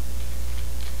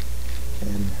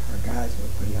 And our guys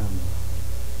were putting on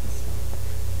this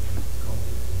gold.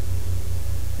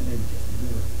 And then just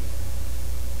literally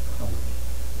colored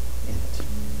in it.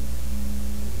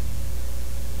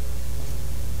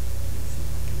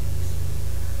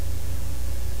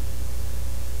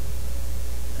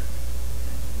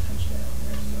 Touch down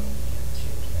there so we can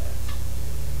change that.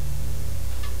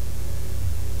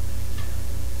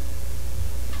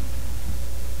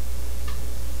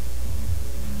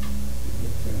 You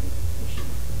get fairly efficient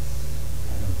with this.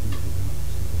 I don't really want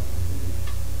to really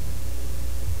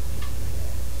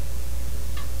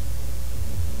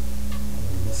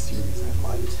although in this series I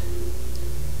might.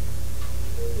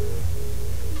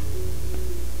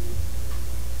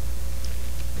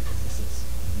 Because this is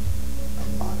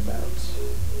a lot about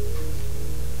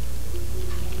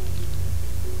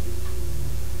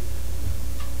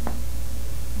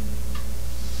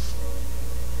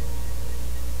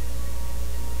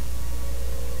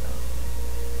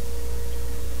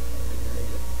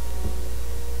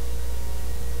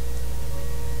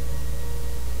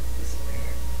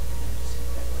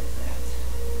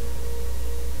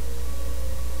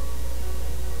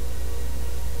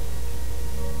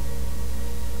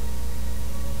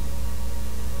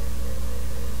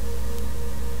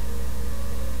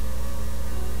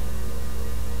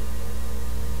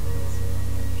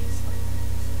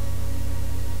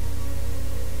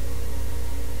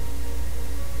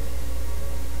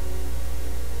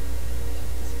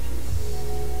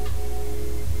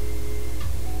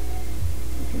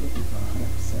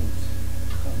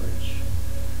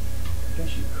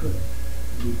you could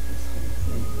leave this whole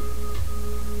thing,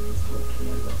 this whole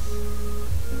canvas,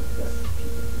 and the rest of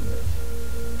people do it.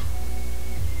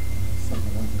 Some of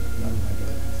the ones that are done like it,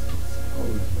 I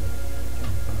suppose, would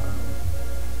have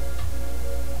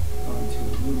gone to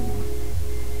aluminum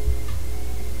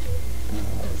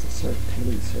as a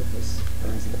painting surface, or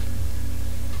as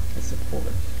a support.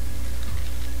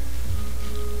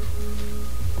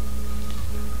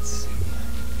 Let's see.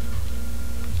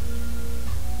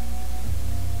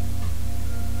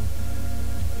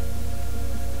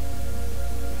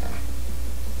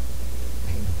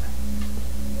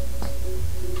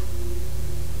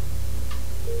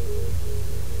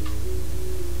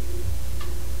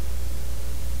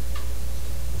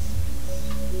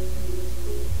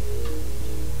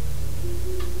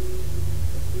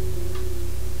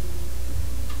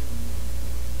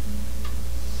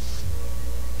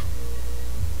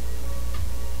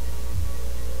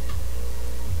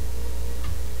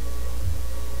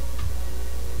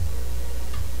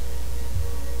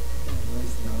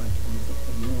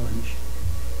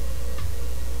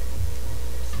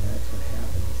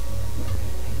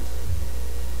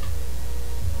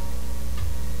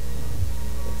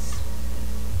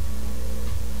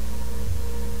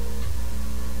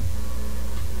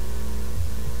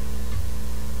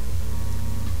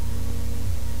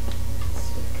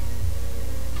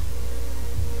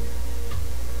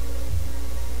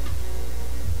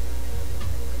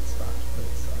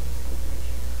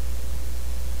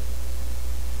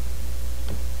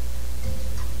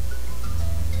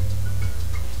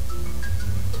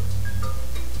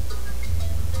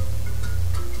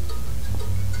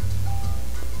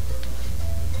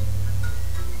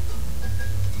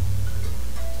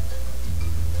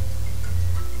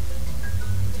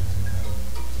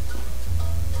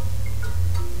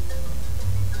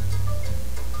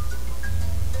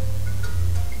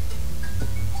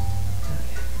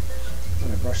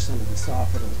 Brush some of this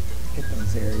off, it'll hit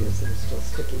those areas that are still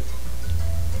sticky.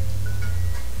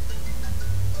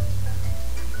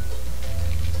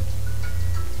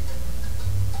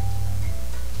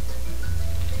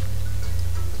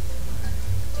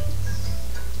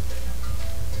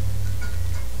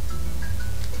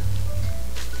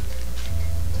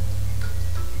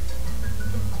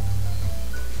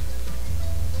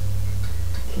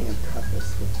 Can't cut this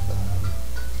with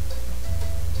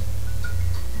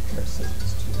pair of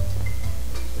scissors too.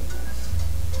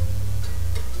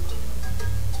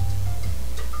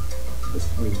 This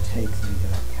really takes me to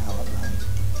that palette knife,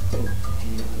 put a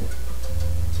paint on it,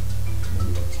 and then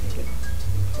you'll take it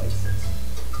and place it.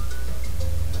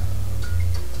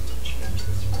 Change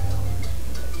this around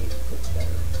because I think it fits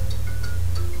better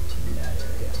in that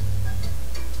area.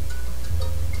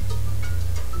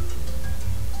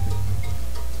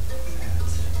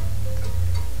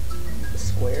 The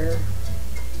square.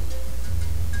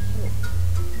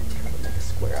 Try to make a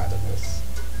square out of this.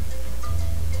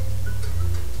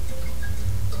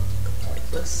 Like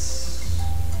this.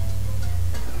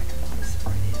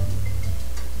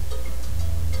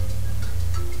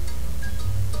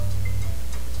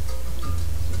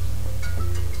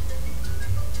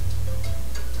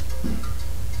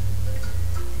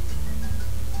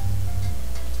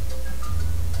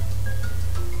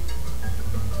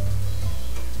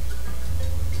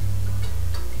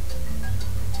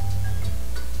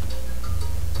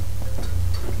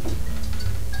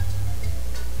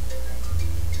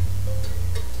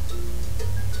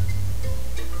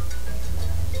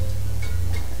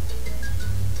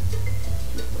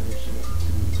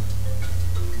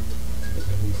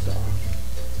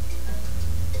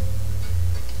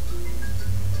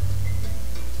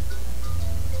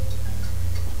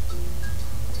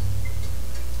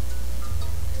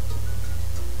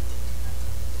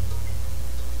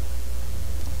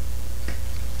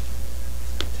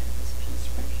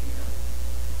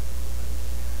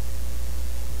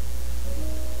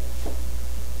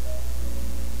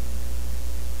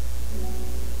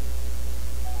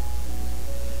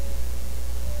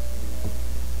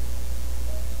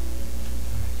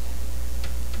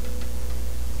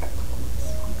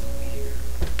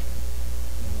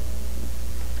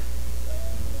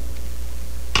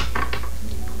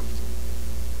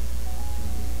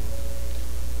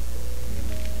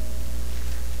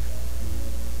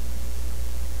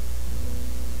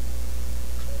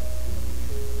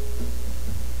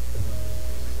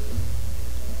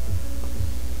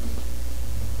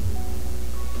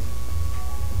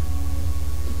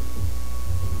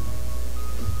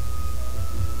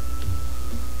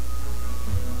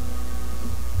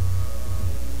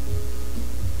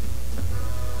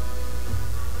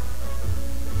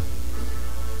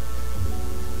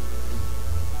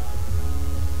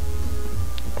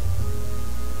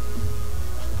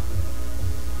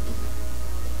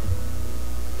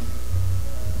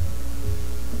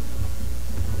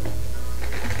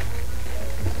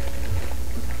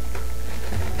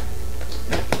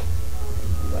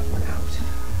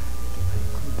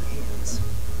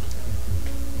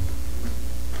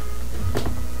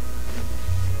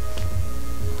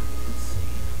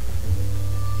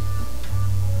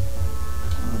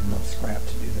 scrap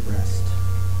to do the rest.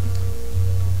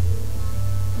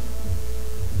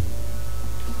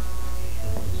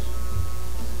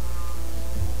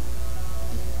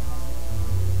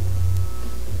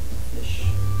 Fish.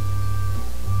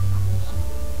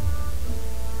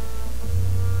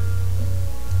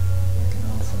 I can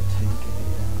also take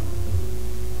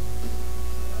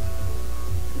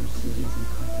scissors and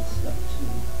cut this stuff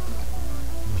too,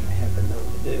 which I have been known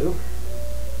to do.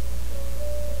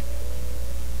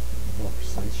 More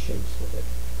precise shapes with it.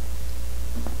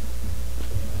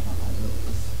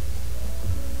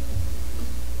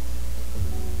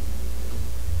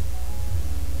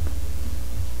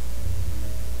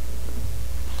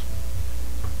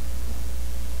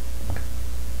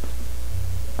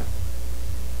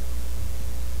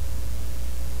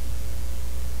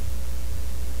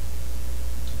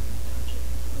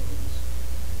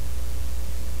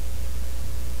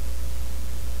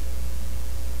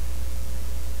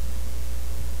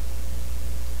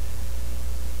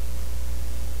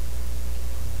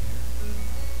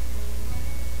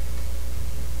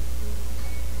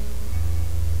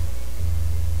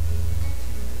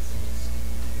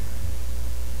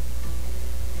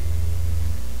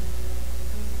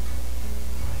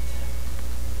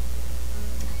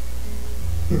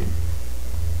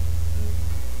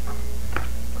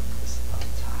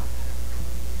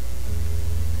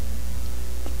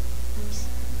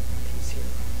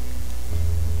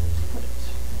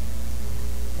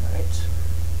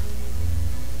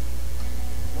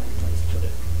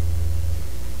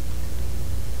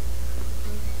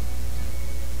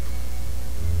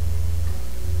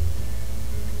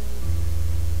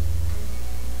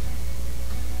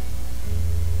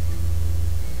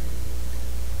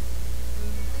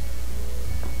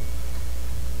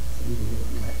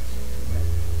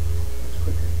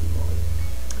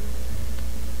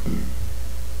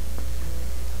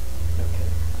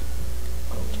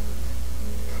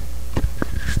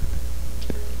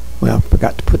 Well,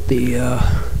 forgot to put the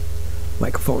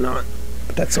microphone on,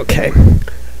 but that's okay.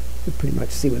 You pretty much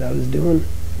see what I was doing,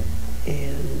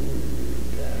 and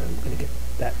I'm going to get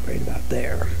that right about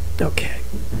there. Okay.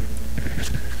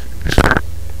 Cut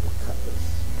this.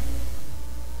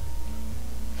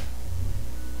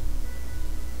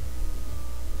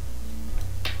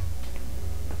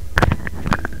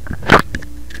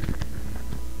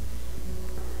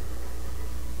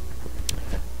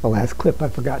 The last clip I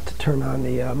forgot to turn on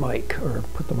the mic, or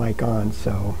put the mic on,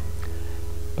 so,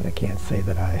 but I can't say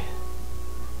that I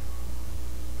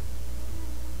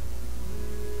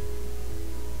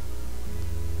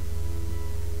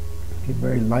you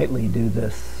very lightly do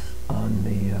this on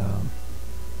the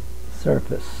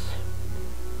surface.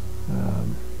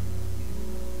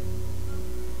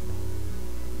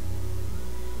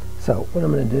 So what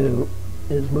I'm going to do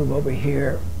is move over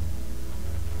here.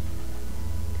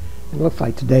 It looks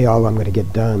like today all I'm going to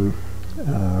get done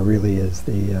really is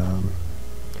the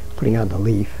putting on the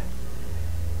leaf,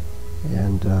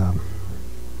 and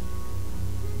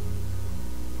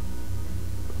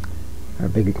our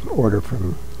big order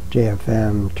from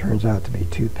JFM turns out to be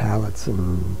 2 pallets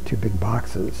and 2 big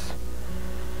boxes,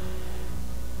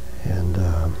 and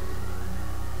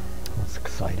that's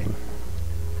exciting.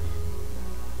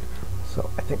 So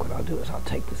I think what I'll do is I'll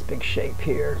take this big shape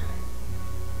here,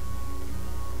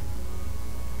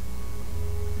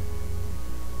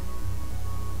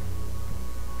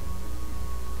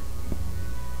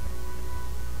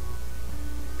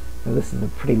 now this is a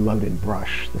pretty loaded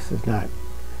brush. This is not,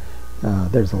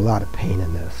 there's a lot of paint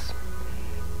in this.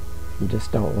 You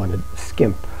just don't want to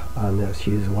skimp on this.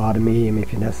 Use a lot of medium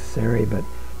if necessary, but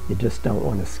you just don't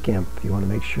want to skimp. You want to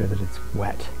make sure that it's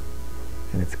wet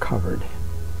and it's covered.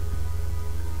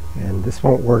 And this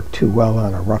won't work too well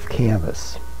on a rough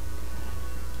canvas,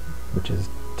 which is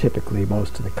typically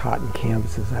most of the cotton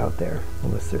canvases out there,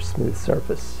 unless they're smooth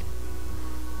surface.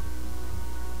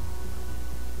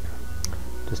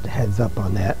 Just a heads up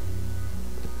on that.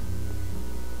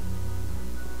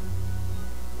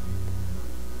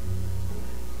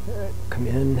 Come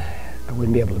in. I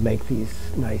wouldn't be able to make these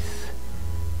nice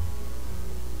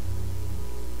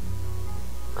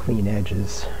clean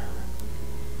edges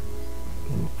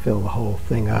and fill the whole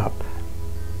thing up.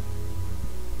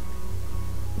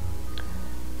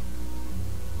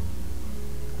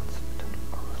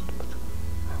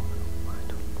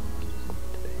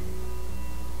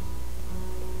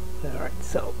 Alright,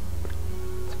 so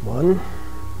it's one.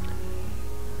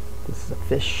 This is a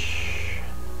fish.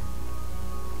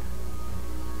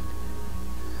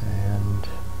 And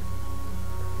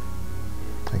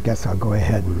I guess I'll go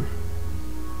ahead and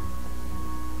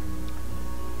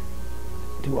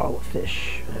do all the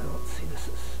fish. Now, let's see,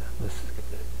 this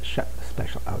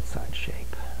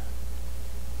shape.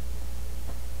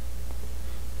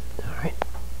 Alright,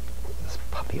 this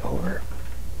puppy over.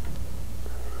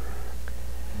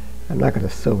 I'm not going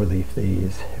to silver leaf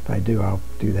these. If I do, I'll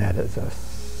do that as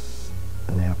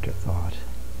an afterthought.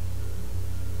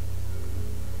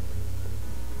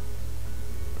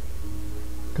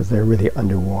 Because they're really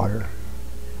underwater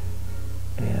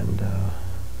and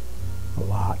a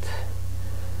lot.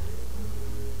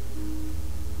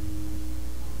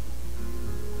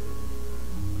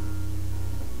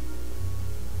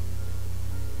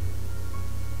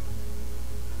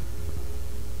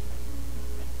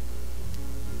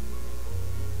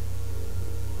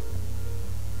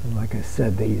 And like I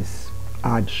said, these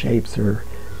odd shapes are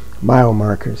mile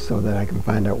markers so that I can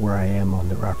find out where I am on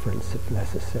the reference if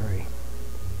necessary.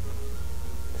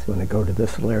 So when I go to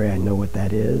this little area, I know what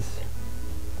that is.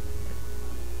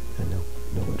 I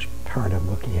know which part I'm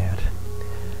looking at.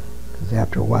 Because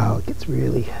after a while, it gets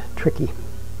really tricky.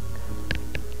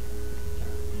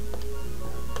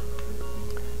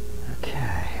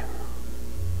 Okay.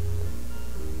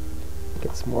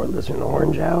 Get some more alizarin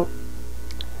orange out.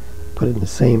 Put it in the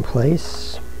same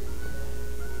place.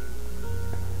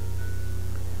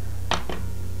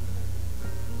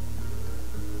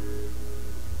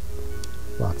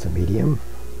 Lots of medium.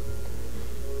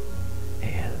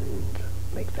 And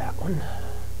make that one.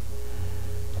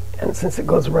 And since it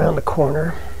goes around the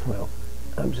corner, well,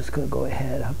 I'm just going to go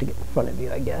ahead. I have to get in front of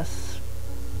you, I guess.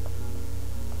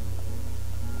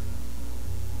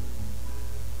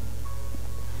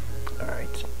 All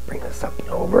right, bring this up and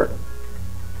over.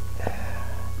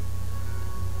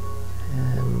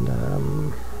 And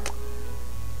I'm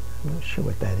not sure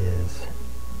what that is.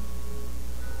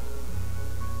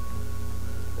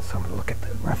 So I'm going to look at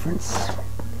the reference.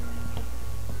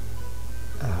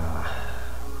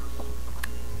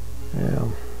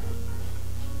 Well,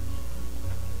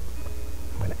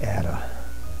 I'm going to add a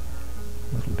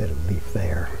little bit of leaf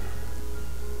there.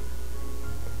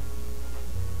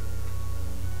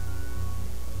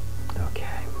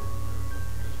 Okay.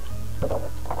 Put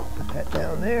that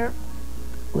down there.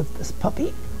 Lift this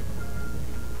puppy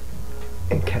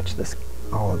and catch this,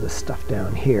 all of this stuff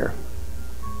down here.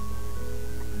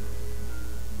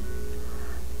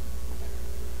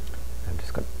 I'm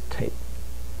just going to tape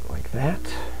like that.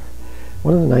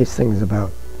 One of the nice things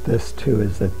about this too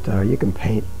is that you can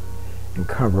paint and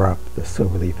cover up the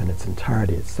silver leaf in its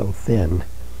entirety. It's so thin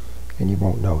and you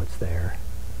won't know it's there.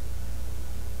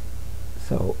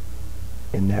 So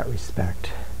in that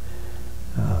respect,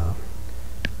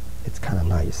 it's kind of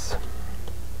nice.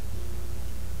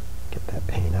 Get that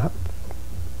paint up.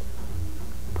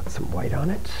 Put some white on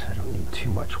it. I don't need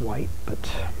too much white, but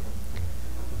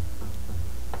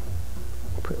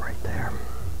put it right there.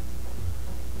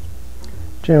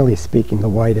 Generally speaking, the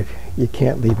white, if you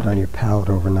can't leave it on your palette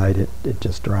overnight, it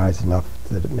just dries enough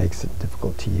that it makes it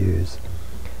difficult to use.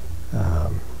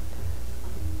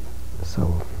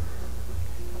 So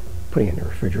putting it in the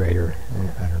refrigerator,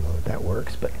 I don't know if that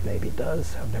works, but maybe it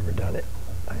does. I've never done it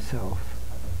myself.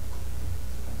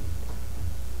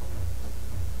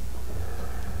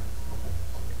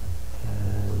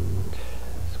 And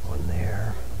there's one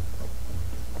there.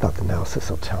 Depth analysis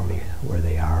will tell me where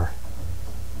they are.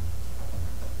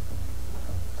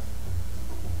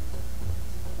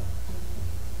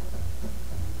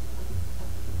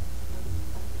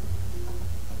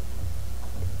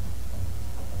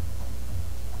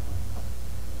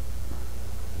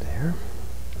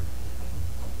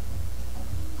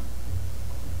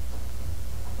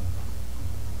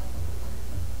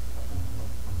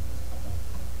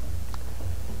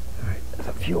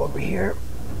 Few over here,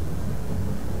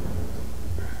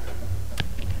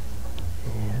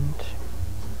 and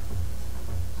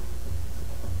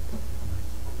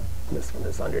this one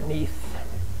is underneath,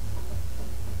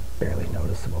 barely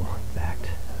noticeable. In fact,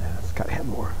 it's got to have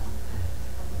more.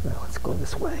 Now let's go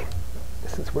this way.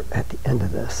 Since we're at the end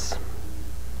of this,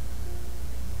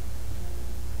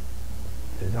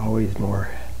 there's always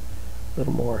more, a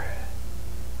little more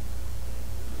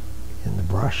in the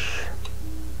brush.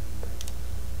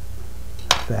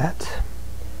 That,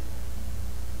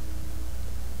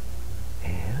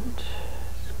 and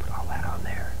just put all that on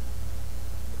there.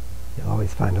 You'll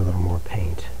always find a little more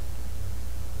paint.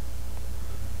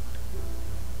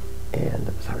 And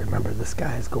as I remember, this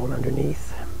guy is going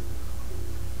underneath.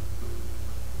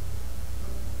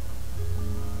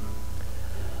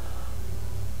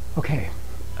 Okay,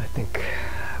 I think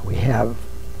we have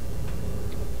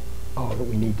all that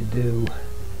we need to do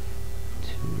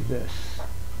to this.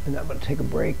 And I'm going to take a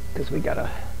break because we got a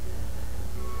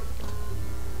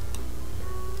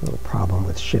little problem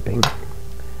with shipping.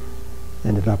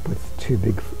 ended up with 2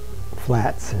 big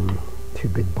flats and 2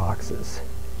 big boxes.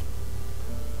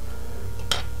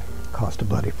 Cost a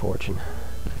bloody fortune.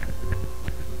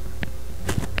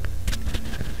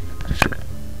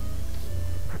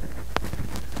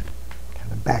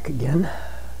 Kind of back again.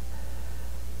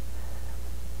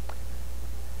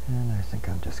 And I think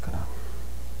I'm just gonna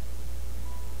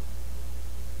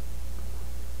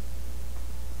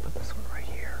put this one right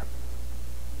here.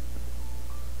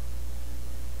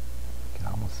 It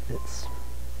almost fits.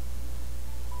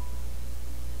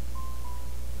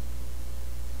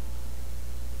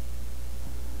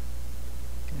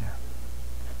 Yeah.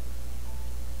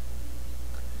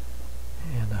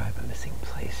 And I have a missing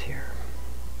place here.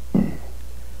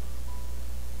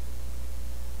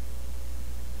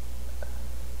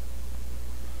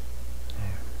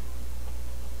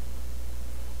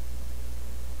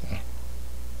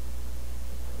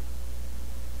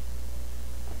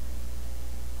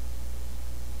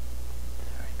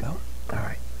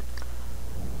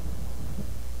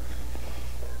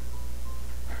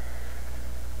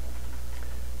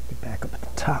 Back up at the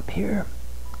top here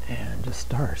and just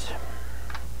start.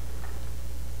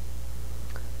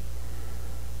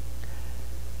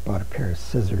 Bought a pair of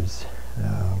scissors.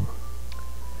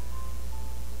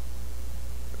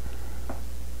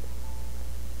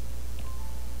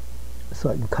 So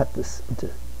I can cut this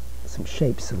into some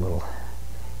shapes a little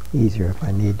easier if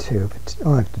I need to. But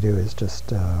all I have to do is just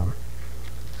go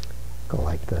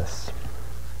like this.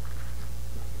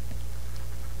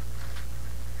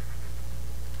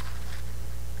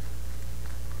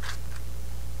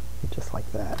 Just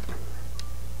like that.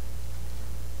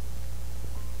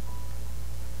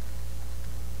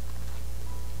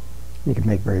 You can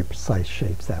make very precise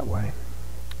shapes that way.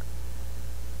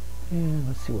 And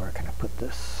let's see, where can I put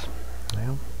this?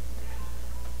 Well,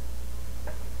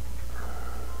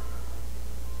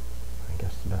 I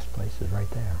guess the best place is right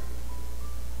there.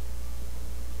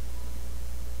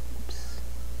 Oops.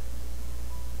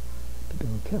 Be a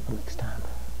little careful next time.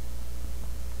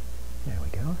 There we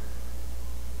go.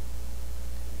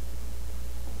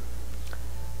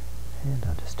 And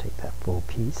I'll just take that full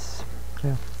piece.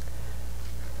 Yeah.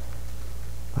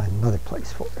 Find another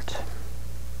place for it.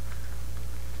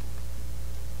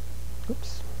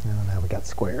 Oops. Now we got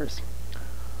squares,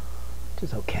 which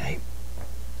is okay.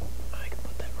 I can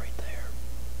put that right there.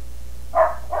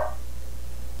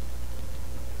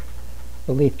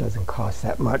 The leaf doesn't cost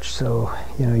that much, so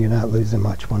you know you're not losing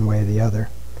much one way or the other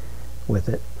with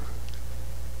it.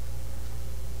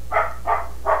 I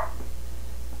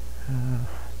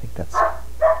think that's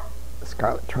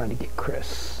Scarlett trying to get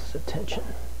Chris's attention.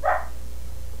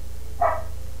 So,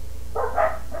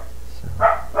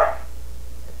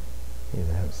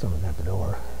 either have someone at the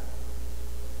door.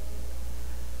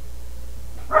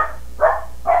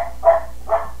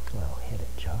 Well, hit it,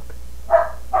 Chuck.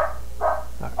 Alright.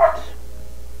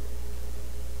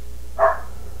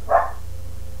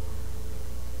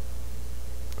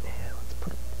 Yeah, let's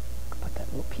put that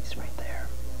little piece right there.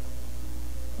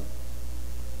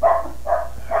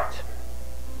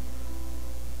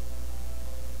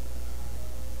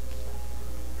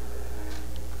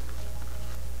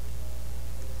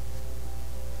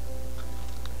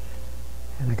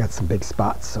 And I got some big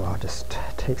spots, so I'll just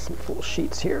take some full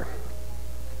sheets here.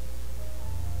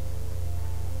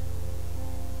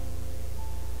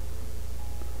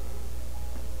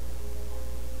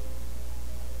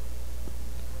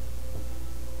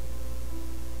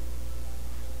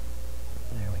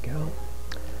 There we go.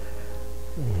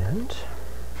 And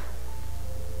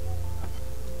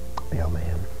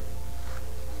mailman.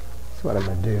 So what I'm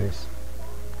going to do is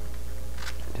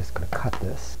I'm just going to cut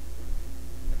this.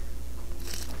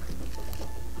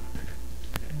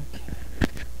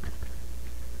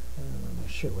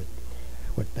 Sure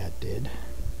what that did.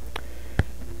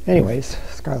 Anyways,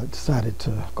 Scarlett decided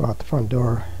to go out the front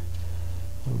door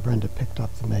and Brenda picked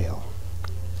up the mail.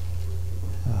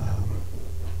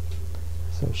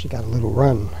 So she got a little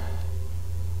run.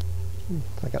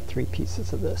 I got 3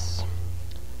 pieces of this.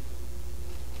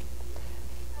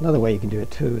 Another way you can do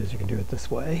it too is you can do it this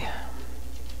way.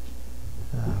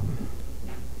 I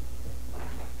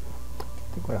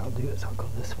think what I'll do is I'll go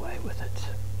this way with it.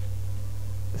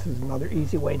 This is another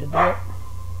easy way to do it.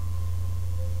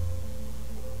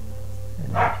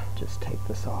 And then just take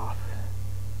this off.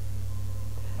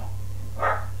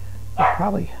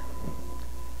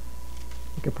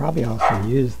 You could probably also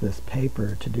use this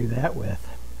paper to do that with.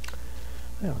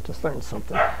 I just learned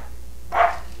something.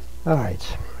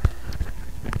 Alright.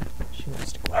 She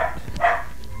wants to go out.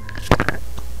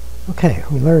 Okay,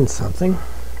 we learned something.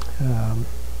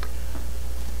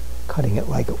 Cutting it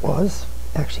like it was.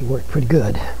 actually worked pretty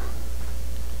good.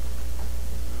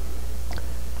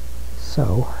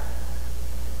 So,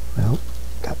 well,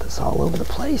 got this all over the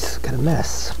place. Got a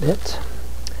mess a bit.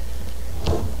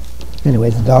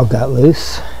 Anyways, the dog got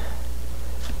loose,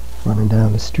 running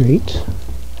down the street.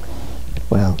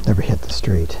 Well, never hit the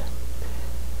street.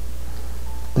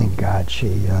 Thank God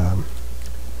she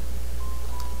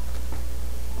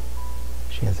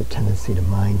has a tendency to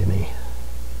mind me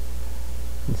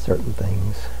in certain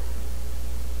things.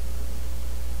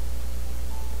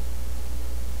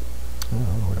 I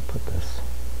don't know where to put this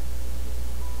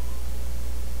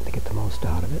to get the most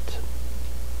out of it.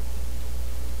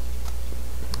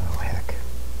 Oh, heck.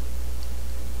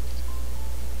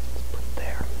 Let's put it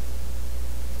there.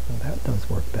 Oh, that does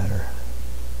work better.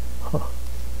 Huh.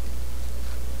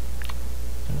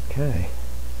 Okay.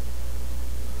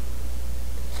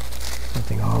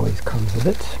 Something always comes with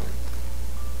it.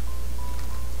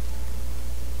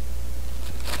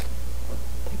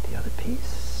 Take the other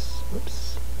piece.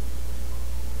 Whoops.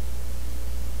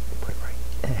 Put it right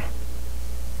there.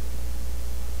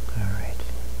 Alright.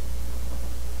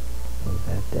 Move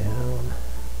that down.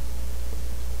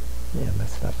 Yeah,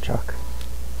 mess it up, Chuck.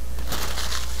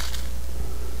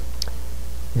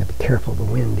 Yeah, be careful of the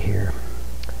wind here.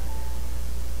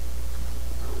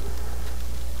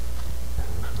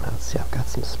 Let's see, I've got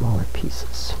some smaller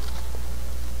pieces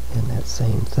in that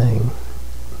same thing.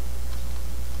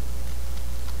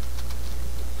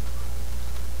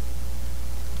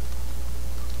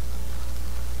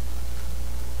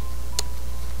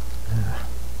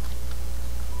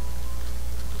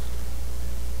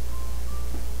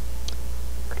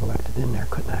 Could have left it in there,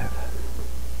 couldn't I have?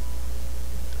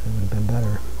 That would have been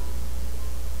better.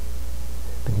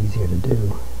 Been easier to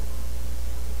do.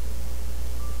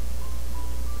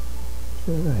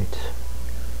 Alright.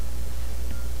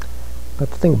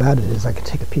 But the thing about it is I can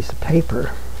take a piece of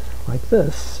paper like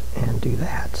this and do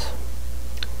that.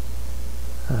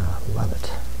 Love it.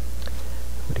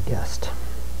 Who would have guessed?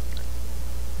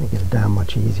 I get it down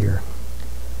much easier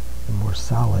and more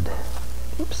solid.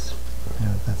 Oops.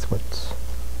 That's what,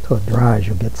 until it dries,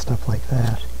 you'll get stuff like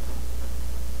that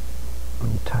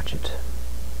when you touch it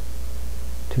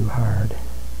too hard.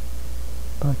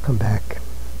 But come back,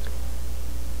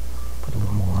 put a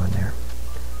little more on there.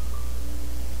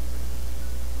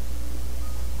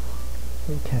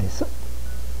 Okay, so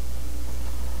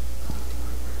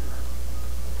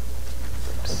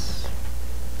oops.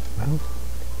 Well,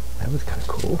 that was kind of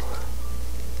cool.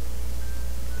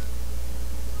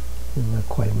 Not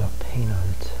quite enough paint on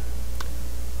it.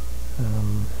 I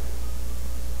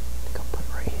think I'll put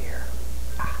it right here.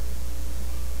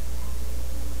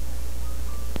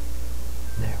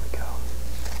 There we go.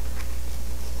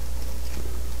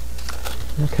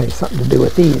 Okay, something to do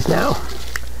with these now.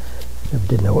 Never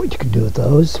did know what you could do with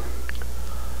those.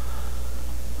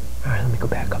 Alright, let me go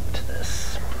back up to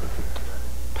this.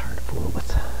 Tired of fooling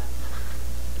with.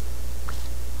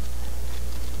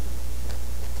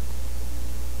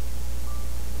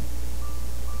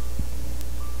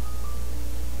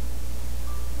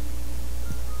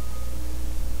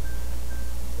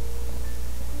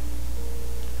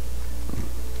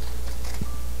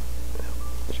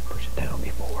 Should push it down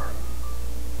before.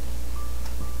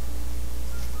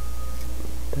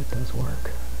 That does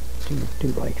work. Do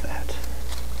like that.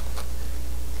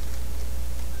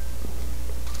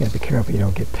 Yeah, be careful you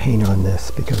don't get paint on this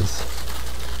because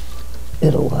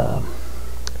it'll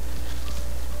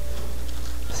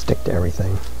stick to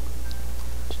everything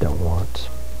that you don't want.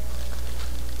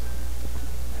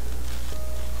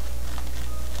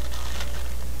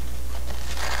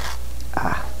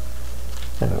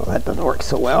 Oh, that doesn't work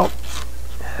so well.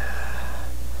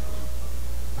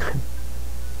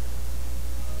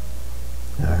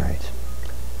 Alright,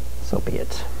 so be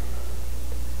it.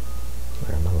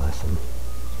 Learn my lesson.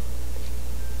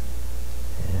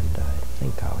 And I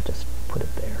think I'll just put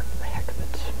it there for the heck of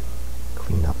it.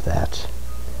 Clean up that.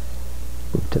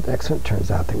 Move to the next one. Turns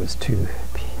out there was two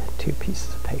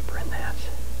pieces of paper in that.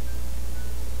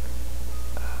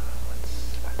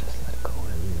 If I just let it go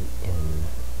in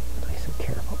nice and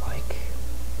careful like.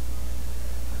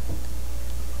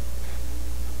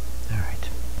 Alright,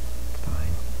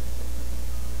 fine.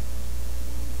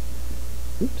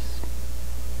 Oops.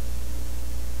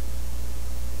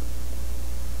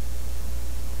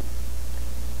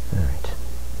 Alright.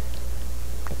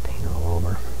 Got paint all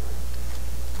over.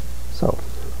 So,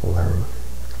 learn.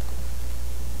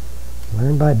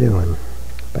 Learn by doing,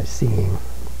 by seeing.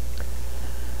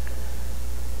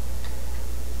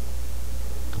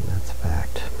 And that's a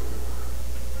fact.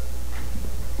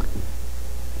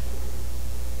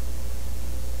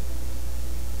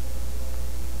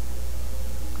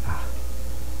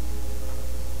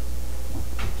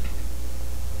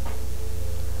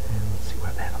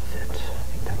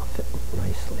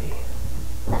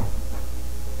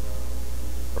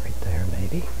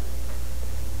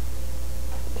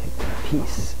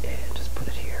 piece and just put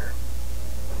it here.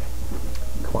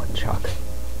 Come on, Chuck.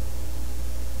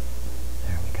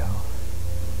 There we go.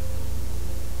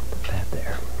 Put that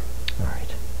there. All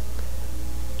right.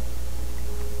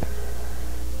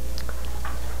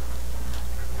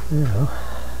 Now,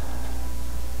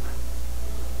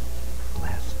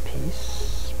 last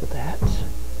piece for that.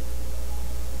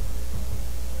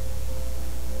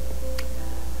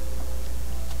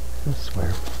 I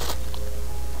swear.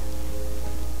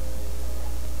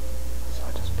 So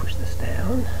I just push this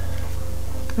down.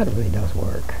 That really does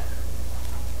work.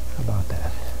 How about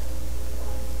that?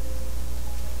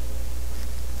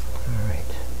 All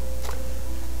right.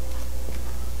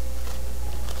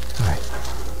 All right.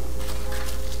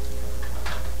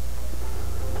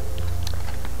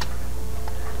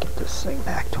 Put this thing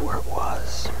back to where it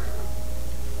was.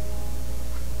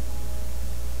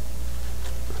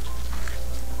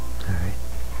 All right.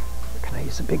 Can I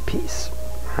use a big piece?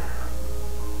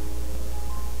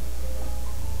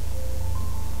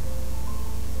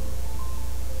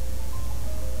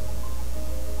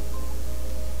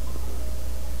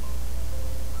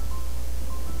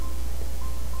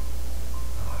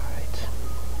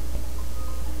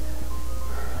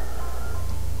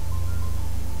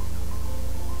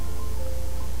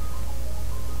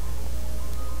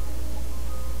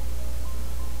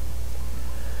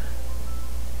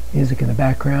 Music in the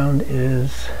background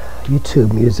is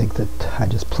YouTube music that I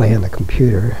just play on the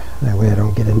computer. That way I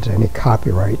don't get into any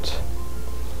copyright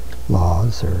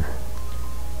laws or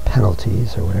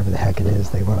penalties or whatever the heck it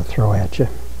is they want to throw at you.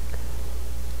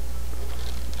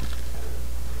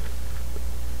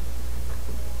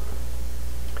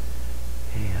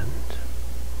 And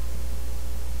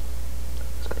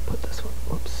I'm just going to put this one.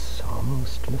 Whoops,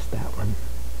 almost missed that one.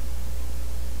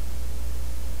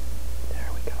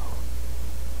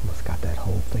 Almost got that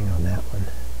whole thing on that one.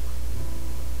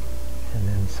 And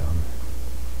then some.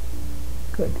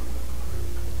 Good.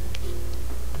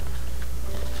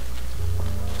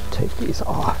 Take these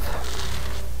off.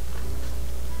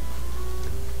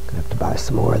 Gonna have to buy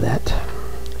some more of that.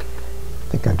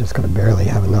 I think I'm just gonna barely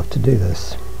have enough to do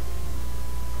this.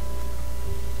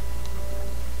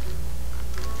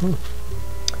 Okay,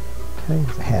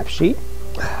 there's a half sheet.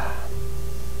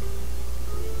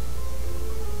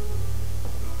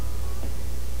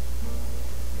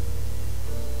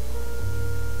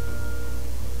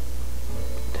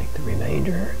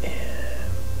 Remainder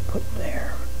and put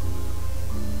there.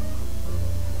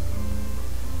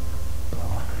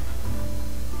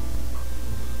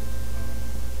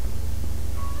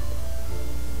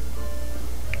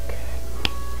 Okay.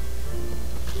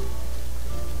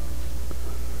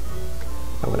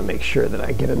 I want to make sure that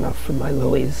I get enough for my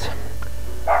lilies.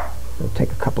 It'll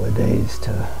take a couple of days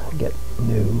to get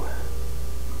new.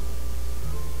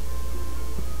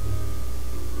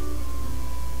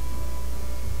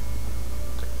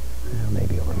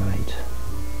 Maybe overnight.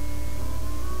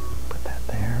 Put that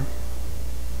there.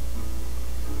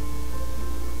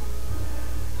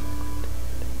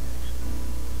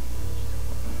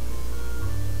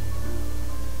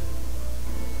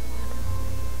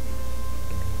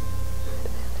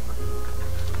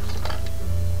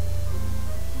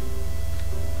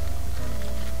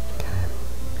 Okay.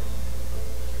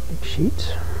 Big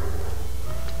sheet.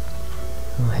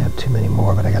 I don't have too many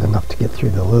more, but I got enough to get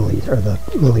through the lilies, or the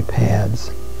lily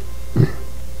pads.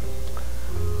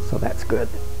 So that's good.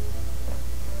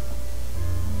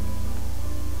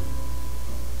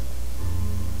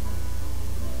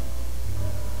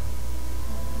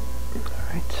 All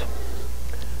right.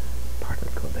 Part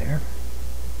would go there.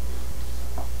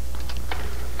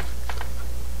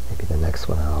 Maybe the next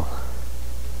one I'll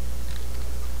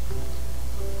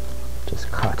just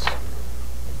cut.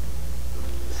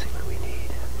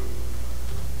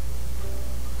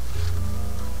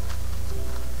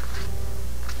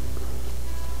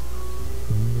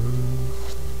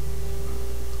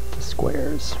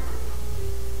 Squares.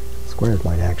 Squares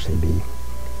might actually be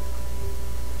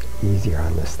easier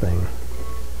on this thing.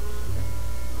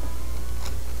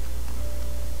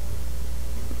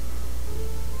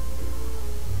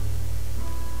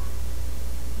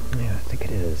 Yeah, I think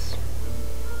it is.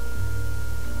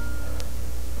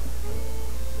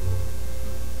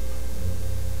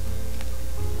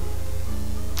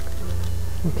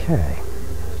 Okay. I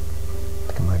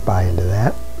think I might buy into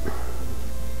that.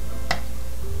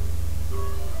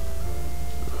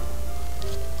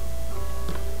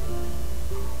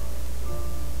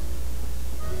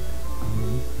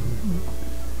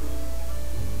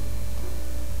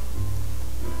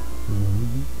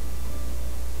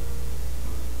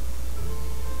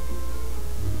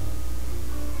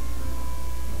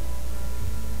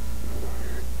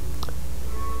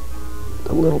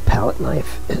 a little palette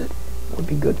knife would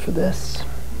be good for this.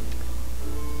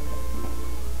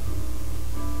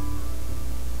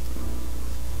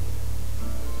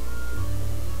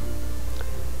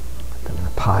 Put them in a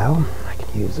pile. I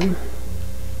can use them.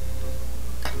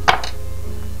 Let's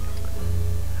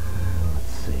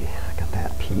see, I got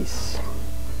that piece.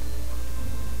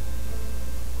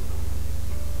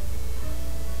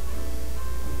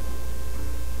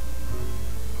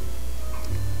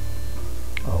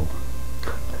 Oh.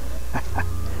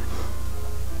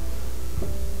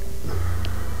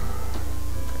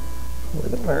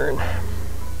 Live and learn.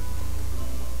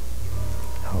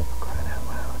 Oh, for crying out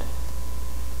loud.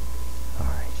 All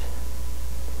right.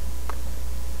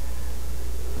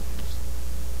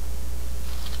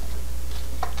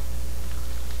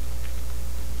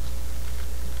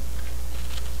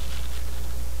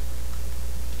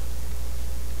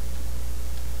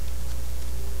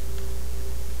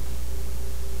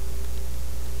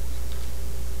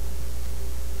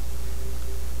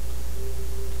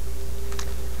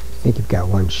 I think you've got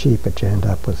one sheet, but you end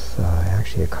up with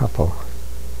actually a couple.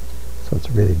 So it's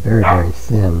really very, very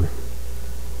thin.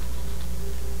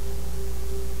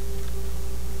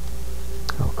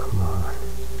 Oh, come on.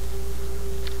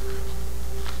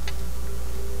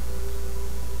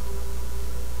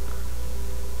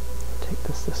 Take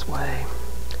this way.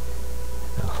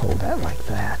 I'll hold that like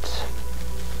that.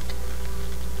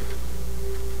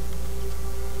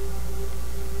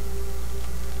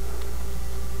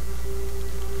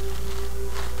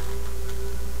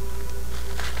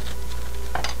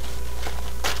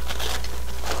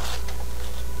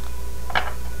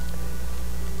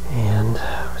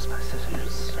 Where's my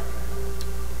scissors?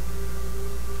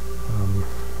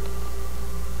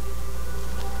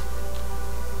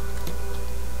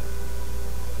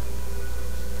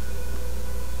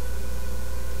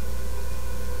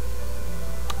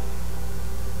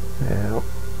 Now,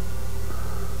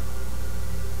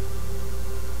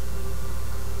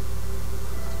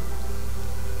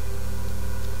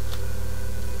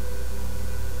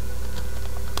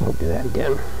 we'll do that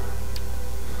again.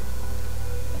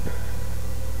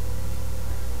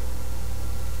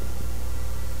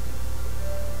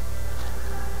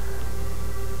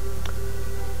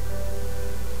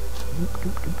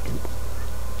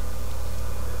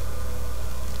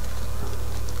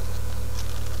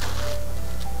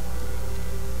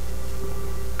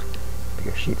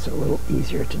 Bigger sheets are a little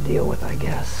easier to deal with, I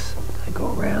guess. I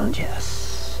go around,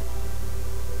 yes.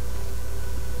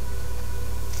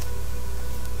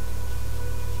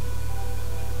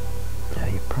 Now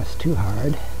you press too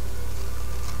hard.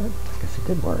 I guess it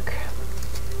did work.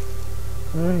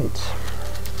 All right.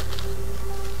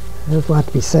 There's a lot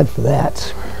to be said for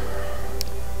that.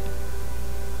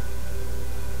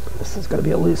 This is going to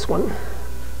be a loose one.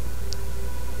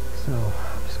 So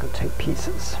I'm just going to take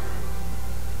pieces.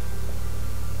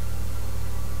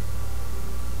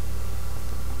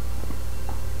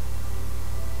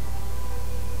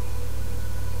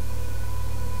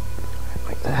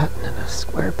 Like that, and then a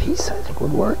square piece I think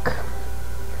would work.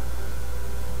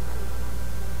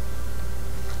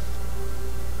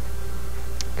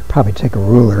 Could probably take a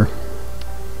ruler,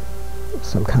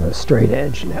 some kind of straight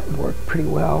edge, and that would work pretty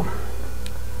well.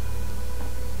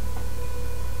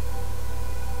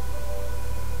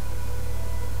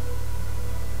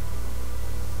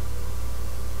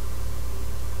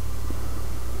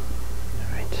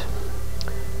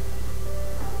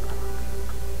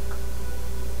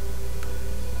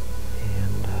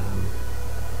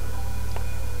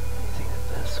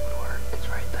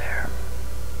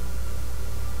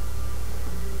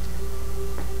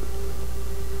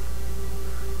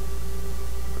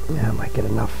 Yeah, I might get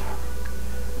enough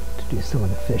to do some of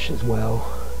the fish as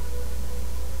well.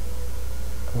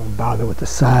 I won't bother with the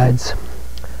sides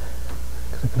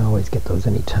because I can always get those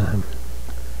anytime.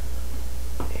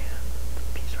 And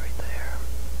a piece right there.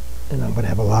 And I'm going to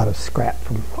have a lot of scrap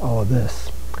from all of this.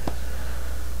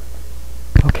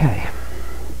 Okay.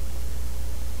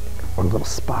 One little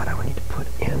spot I need to put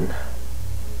in.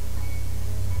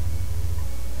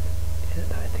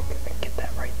 And I think I can get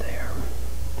that right there.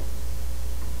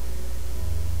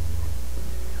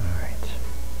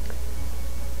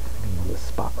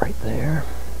 Spot right there.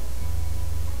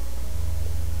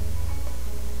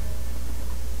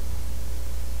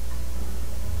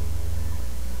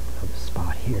 Another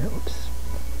spot here. Oops.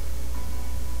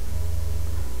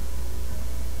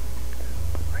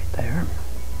 Put right there.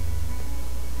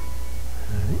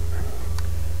 All right.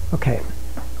 Okay.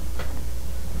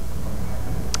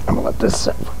 I'm gonna let this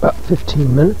set for about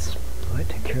 15 minutes. I'll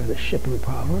take care of the shipping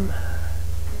problem.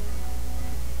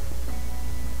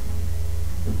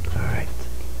 All right.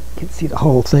 can see the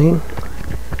whole thing.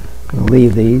 I'm going to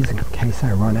leave these in case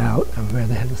I run out. I'd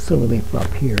rather have the silver leaf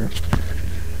up here.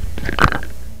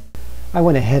 I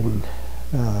went ahead and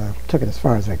took it as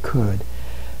far as I could.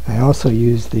 I also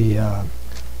used the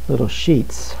little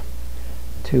sheets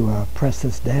to press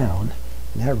this down,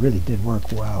 and that really did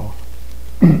work well.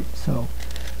 So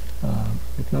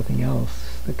if nothing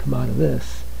else that come out of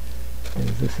this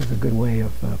is a good way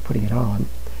of putting it on.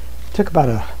 It took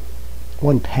about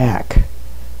one pack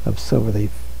of silver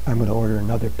leaf. I'm going to order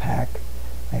another pack.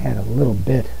 I had a little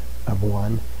bit of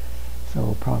one,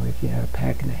 so probably if you had a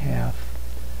pack and a half,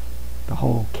 the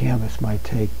whole canvas might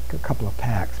take a couple of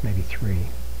packs, maybe 3.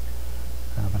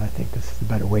 But I think this is the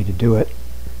better way to do it.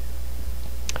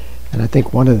 And I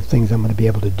think one of the things I'm going to be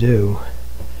able to do,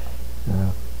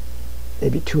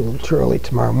 maybe a little too early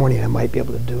tomorrow morning I might be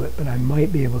able to do it, but I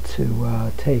might be able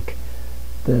to take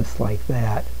this like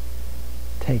that,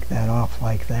 take that off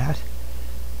like that,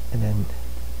 and then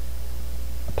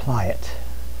apply it.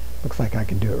 Looks like I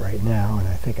can do it right now, and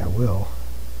I think I will.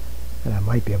 And I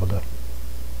might be able to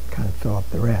kind of fill up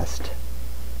the rest.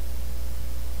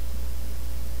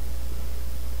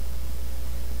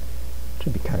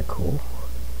 Should be kind of cool.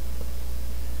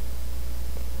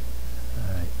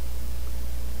 Alright,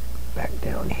 back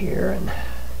down here and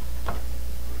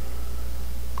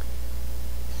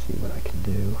see what I can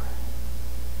do.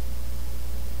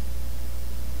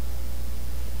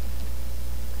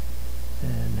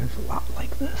 And there's a lot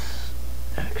like this,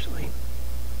 actually.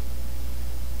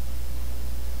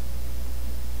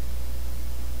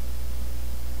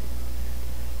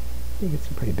 You get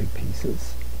some pretty big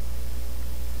pieces.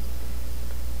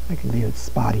 I can leave it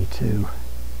spotty too,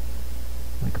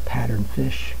 like a pattern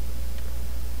fish.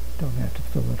 Don't have to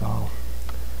fill it all.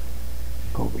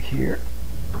 Go over here,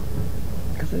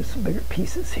 because there's some bigger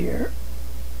pieces here.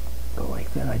 Go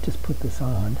like that. I just put this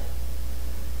on,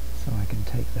 so I can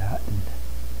take that and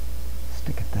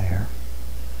stick it there.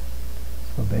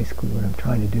 So basically what I'm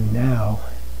trying to do now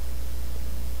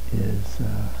is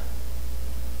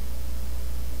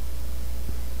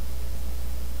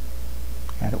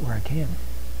add it where I can.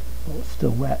 Well, it's still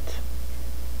wet.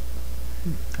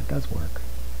 That does work.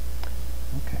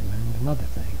 Okay, and another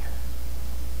thing.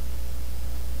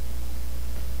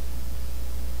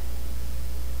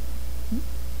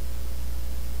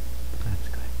 That's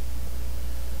good.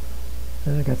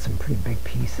 And I got some pretty big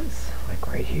pieces, like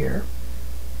right here.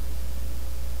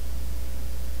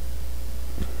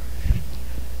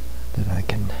 That I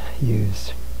can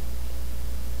use.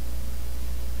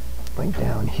 Like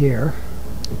down here.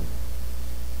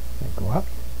 Go up,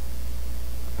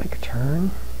 make a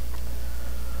turn,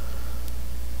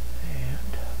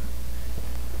 and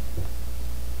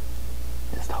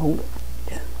just hold it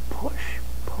and push,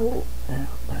 pull. Now,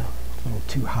 it's a little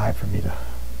too high for me to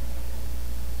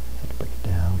have to bring it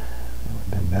down. That would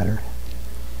have been better.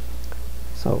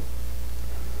 So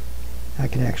I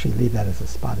can actually leave that as a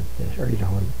spotted fish, or a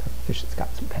fish that's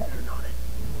got some pattern on it.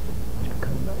 Which would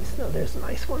come nice. Now there's a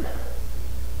nice one.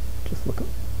 Just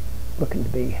looking to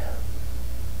be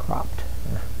cropped.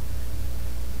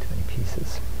 Too many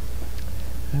pieces.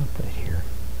 I'll put it here.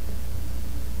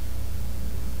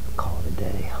 Call it a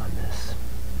day on this.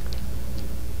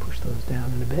 Push those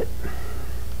down in a bit.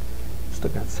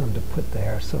 Still got some to put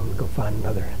there, so I'm going to go find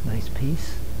another nice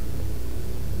piece.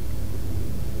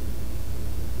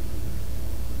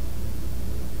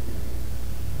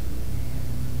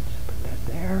 And just put that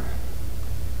there.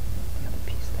 The other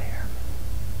piece there.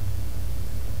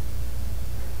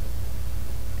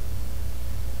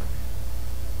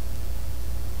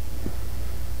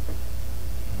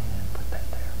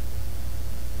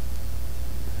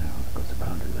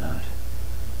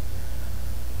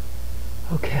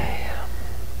 Okay,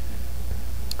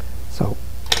 so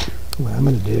what I'm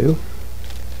going to do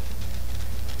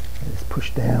is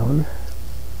push down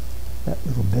that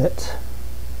little bit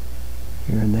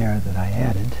here and there that I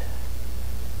added.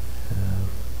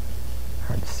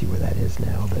 Hard to see where that is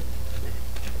now, but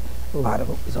a lot of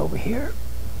it was over here.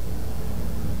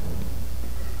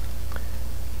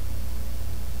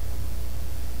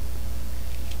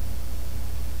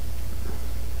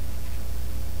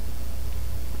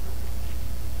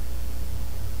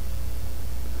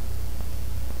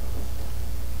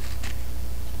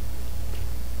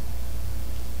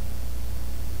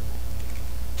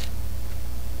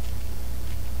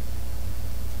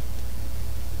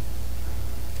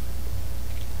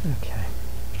 Okay,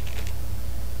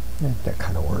 that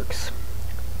kind of works.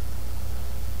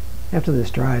 After this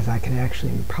dries, I can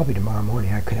actually, probably tomorrow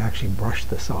morning, I could actually brush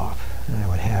this off, and I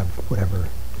would have whatever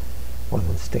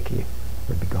wasn't sticky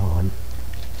would be gone.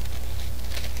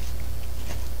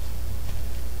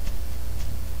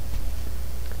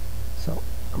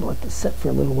 let this sit for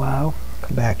a little while.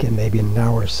 Come back in maybe in an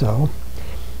hour or so.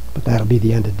 But that'll be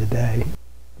the end of today.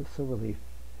 The silver leaf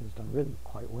has done really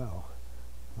quite well.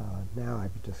 Now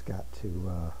I've just got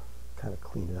to kind of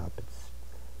clean it up. It's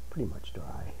pretty much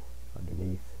dry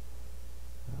underneath.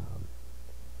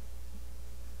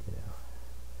 You know,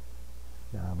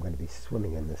 now I'm going to be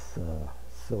swimming in this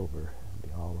silver and be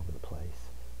all over the place.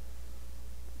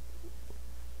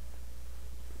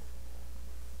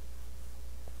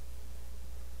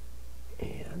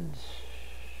 And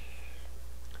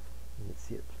you can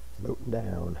see it floating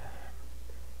down.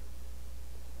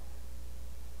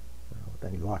 With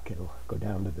any luck, it'll go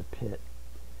down to the pit.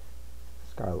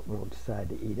 Scarlet won't decide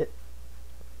to eat it.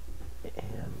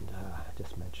 And I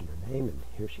just mentioned her name, and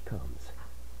here she comes.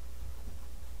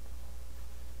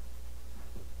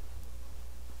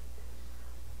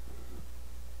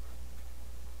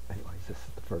 Anyways, this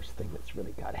is the first thing that's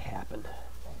really got to happen.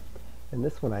 And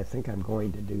this one, I think I'm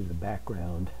going to do the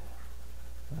background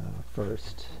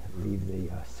first. Leave the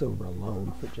silver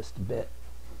alone for just a bit.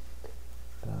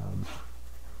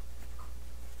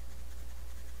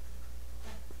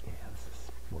 Yeah, this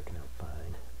is working out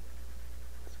fine.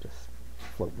 It's just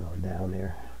floating on down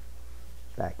there.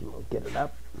 Vacuum will get it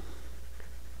up.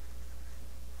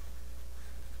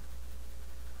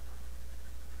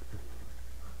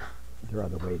 There are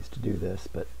other ways to do this,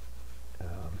 but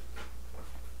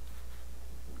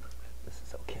this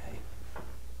is okay.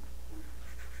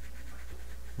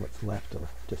 What's left will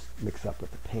just mix up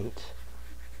with the paint.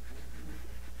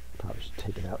 Probably should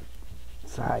take it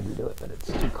outside and do it, but it's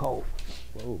too cold.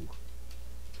 Whoa.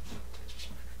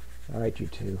 All right, you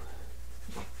two.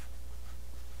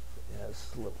 Yeah,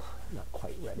 it's a little not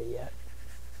quite ready yet.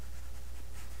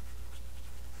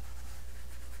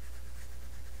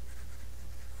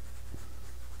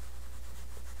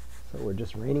 So we're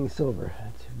just raining silver.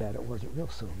 Too bad it wasn't real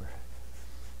silver.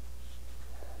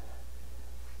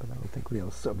 But I don't think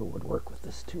real silver would work with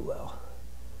this too well.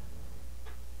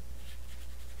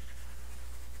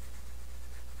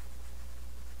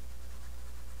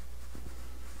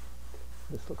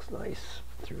 This looks nice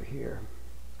through here.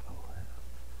 Oh.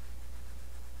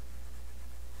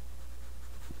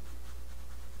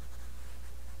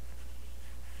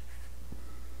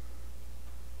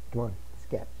 Come on, let's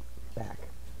get back.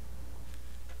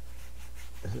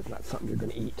 This is not something you're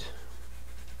going to eat.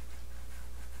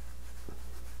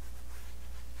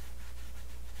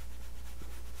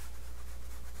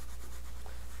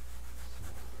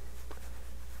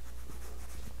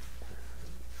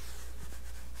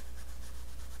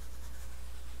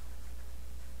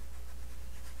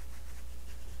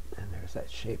 And there's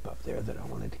that shape up there that I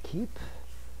wanted to keep.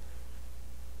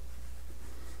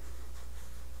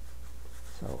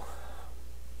 So,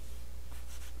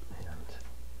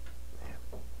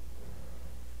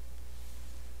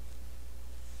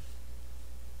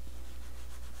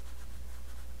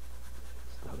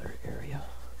 another area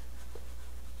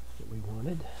that we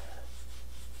wanted.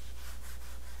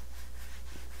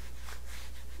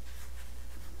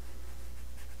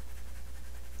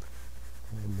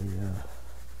 And I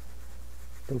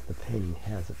think the painting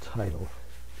has a title,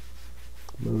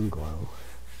 Moon Glow.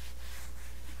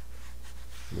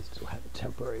 We still have a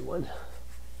temporary one.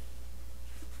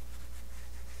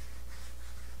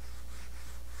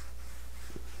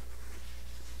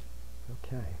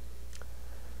 Okay.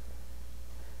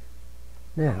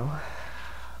 Now,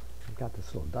 I've got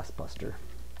this little dust buster.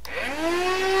 Yeah,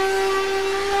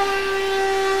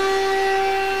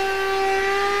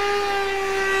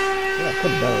 I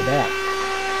could have done with that.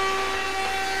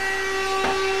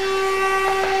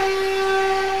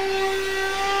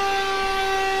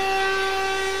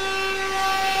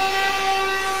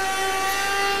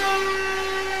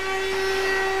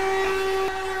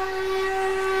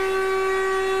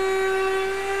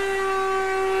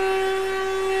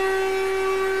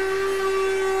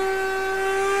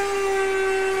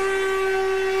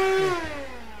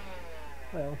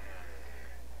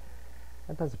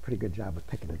 That does a pretty good job of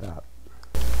picking it up.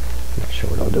 Not sure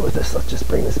what I'll do with this. Let's just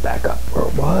bring this back up where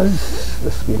it was.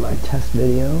 This will be my test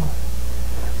video.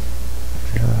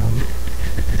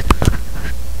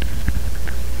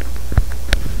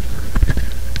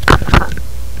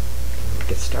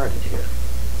 Get started here.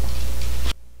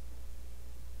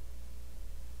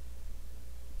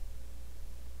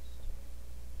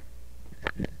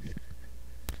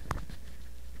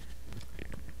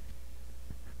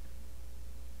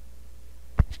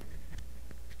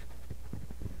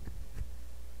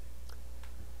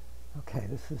 Okay,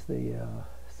 this is the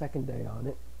second day on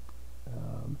it.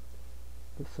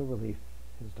 The silver leaf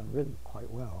has done really quite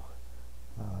well.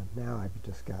 Now I've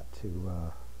just got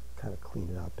to kind of clean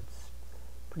it up. It's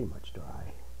pretty much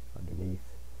dry underneath.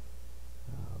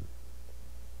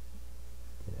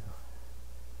 You know,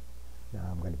 now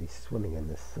I'm going to be swimming in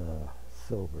this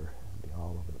silver. It'll be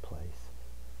all over the place.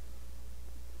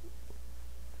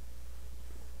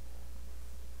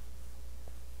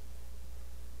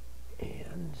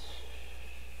 And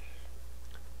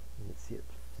you can see it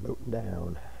floating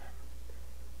down.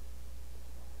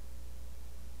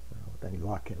 With any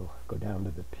luck, it'll go down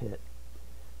to the pit.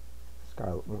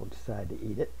 Scarlet won't decide to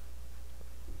eat it.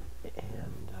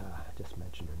 And I just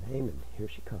mentioned her name, and here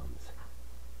she comes.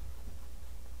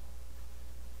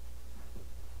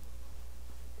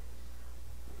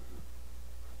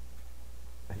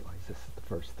 Anyways, this is the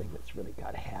first thing that's really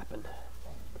got to happen.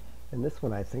 And this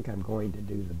one, I think I'm going to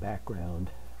do the background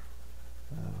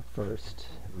first.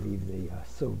 Leave the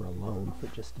silver alone for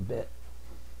just a bit.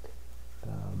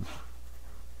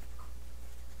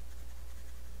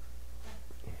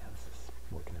 Yeah, this is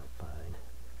working out fine.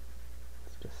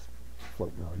 It's just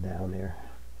floating on down there.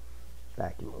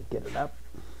 Vacuum will get it up.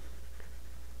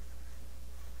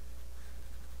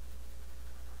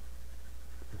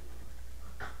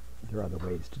 There are other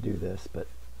ways to do this, but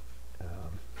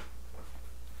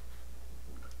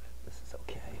this is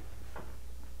okay.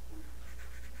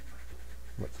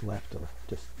 What's left will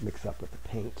just mix up with the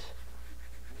paint.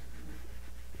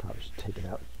 Probably should take it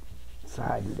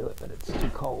outside and do it, but it's too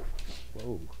cold.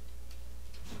 Whoa.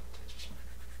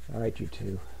 All right, you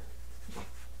two.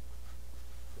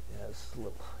 Yeah, it's a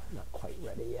little not quite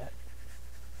ready yet.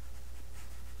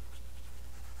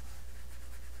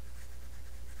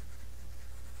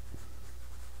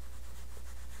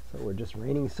 So we're just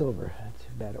raining silver.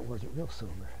 Too bad it wasn't real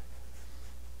silver.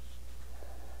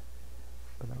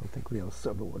 But I don't think real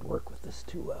silver would work with this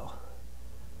too well.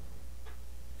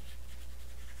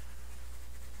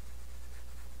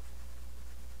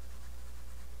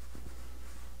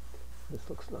 This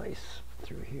looks nice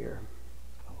through here.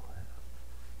 Oh.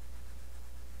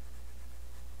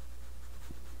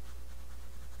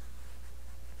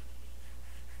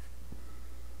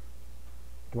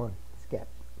 Come on, let's get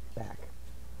back.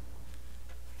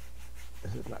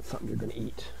 This is not something you're going to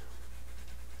eat.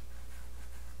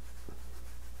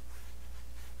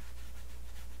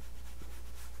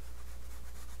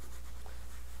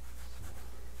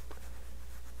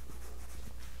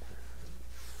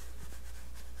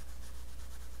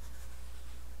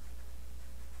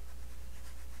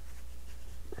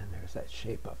 And there's that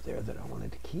shape up there that I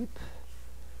wanted to keep.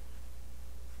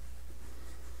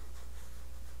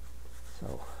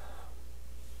 So,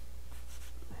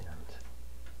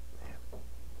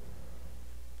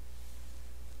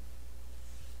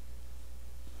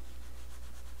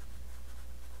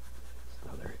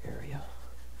 another area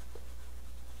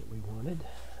that we wanted.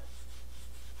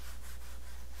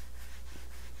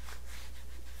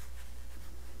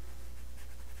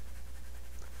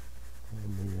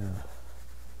 And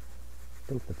I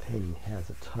think the painting has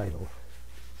a title,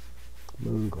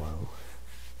 Moon Glow.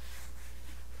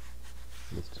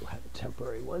 We still have a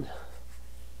temporary one.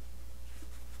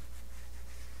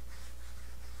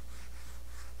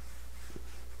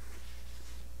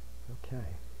 Okay.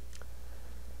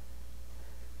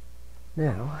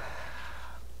 Now,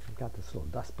 I've got this little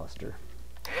dust buster.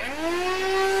 Yeah,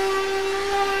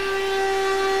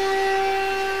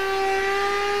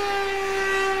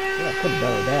 I could have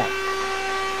done with that.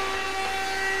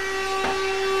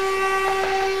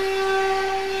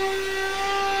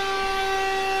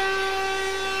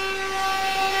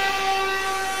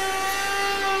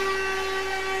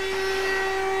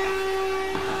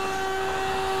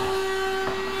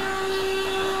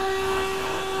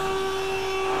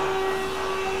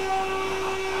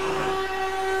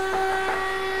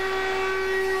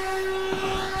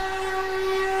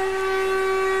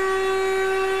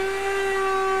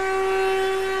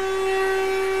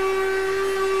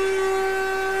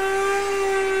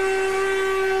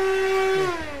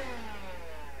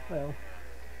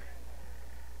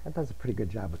 That does a pretty good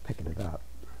job of picking it up.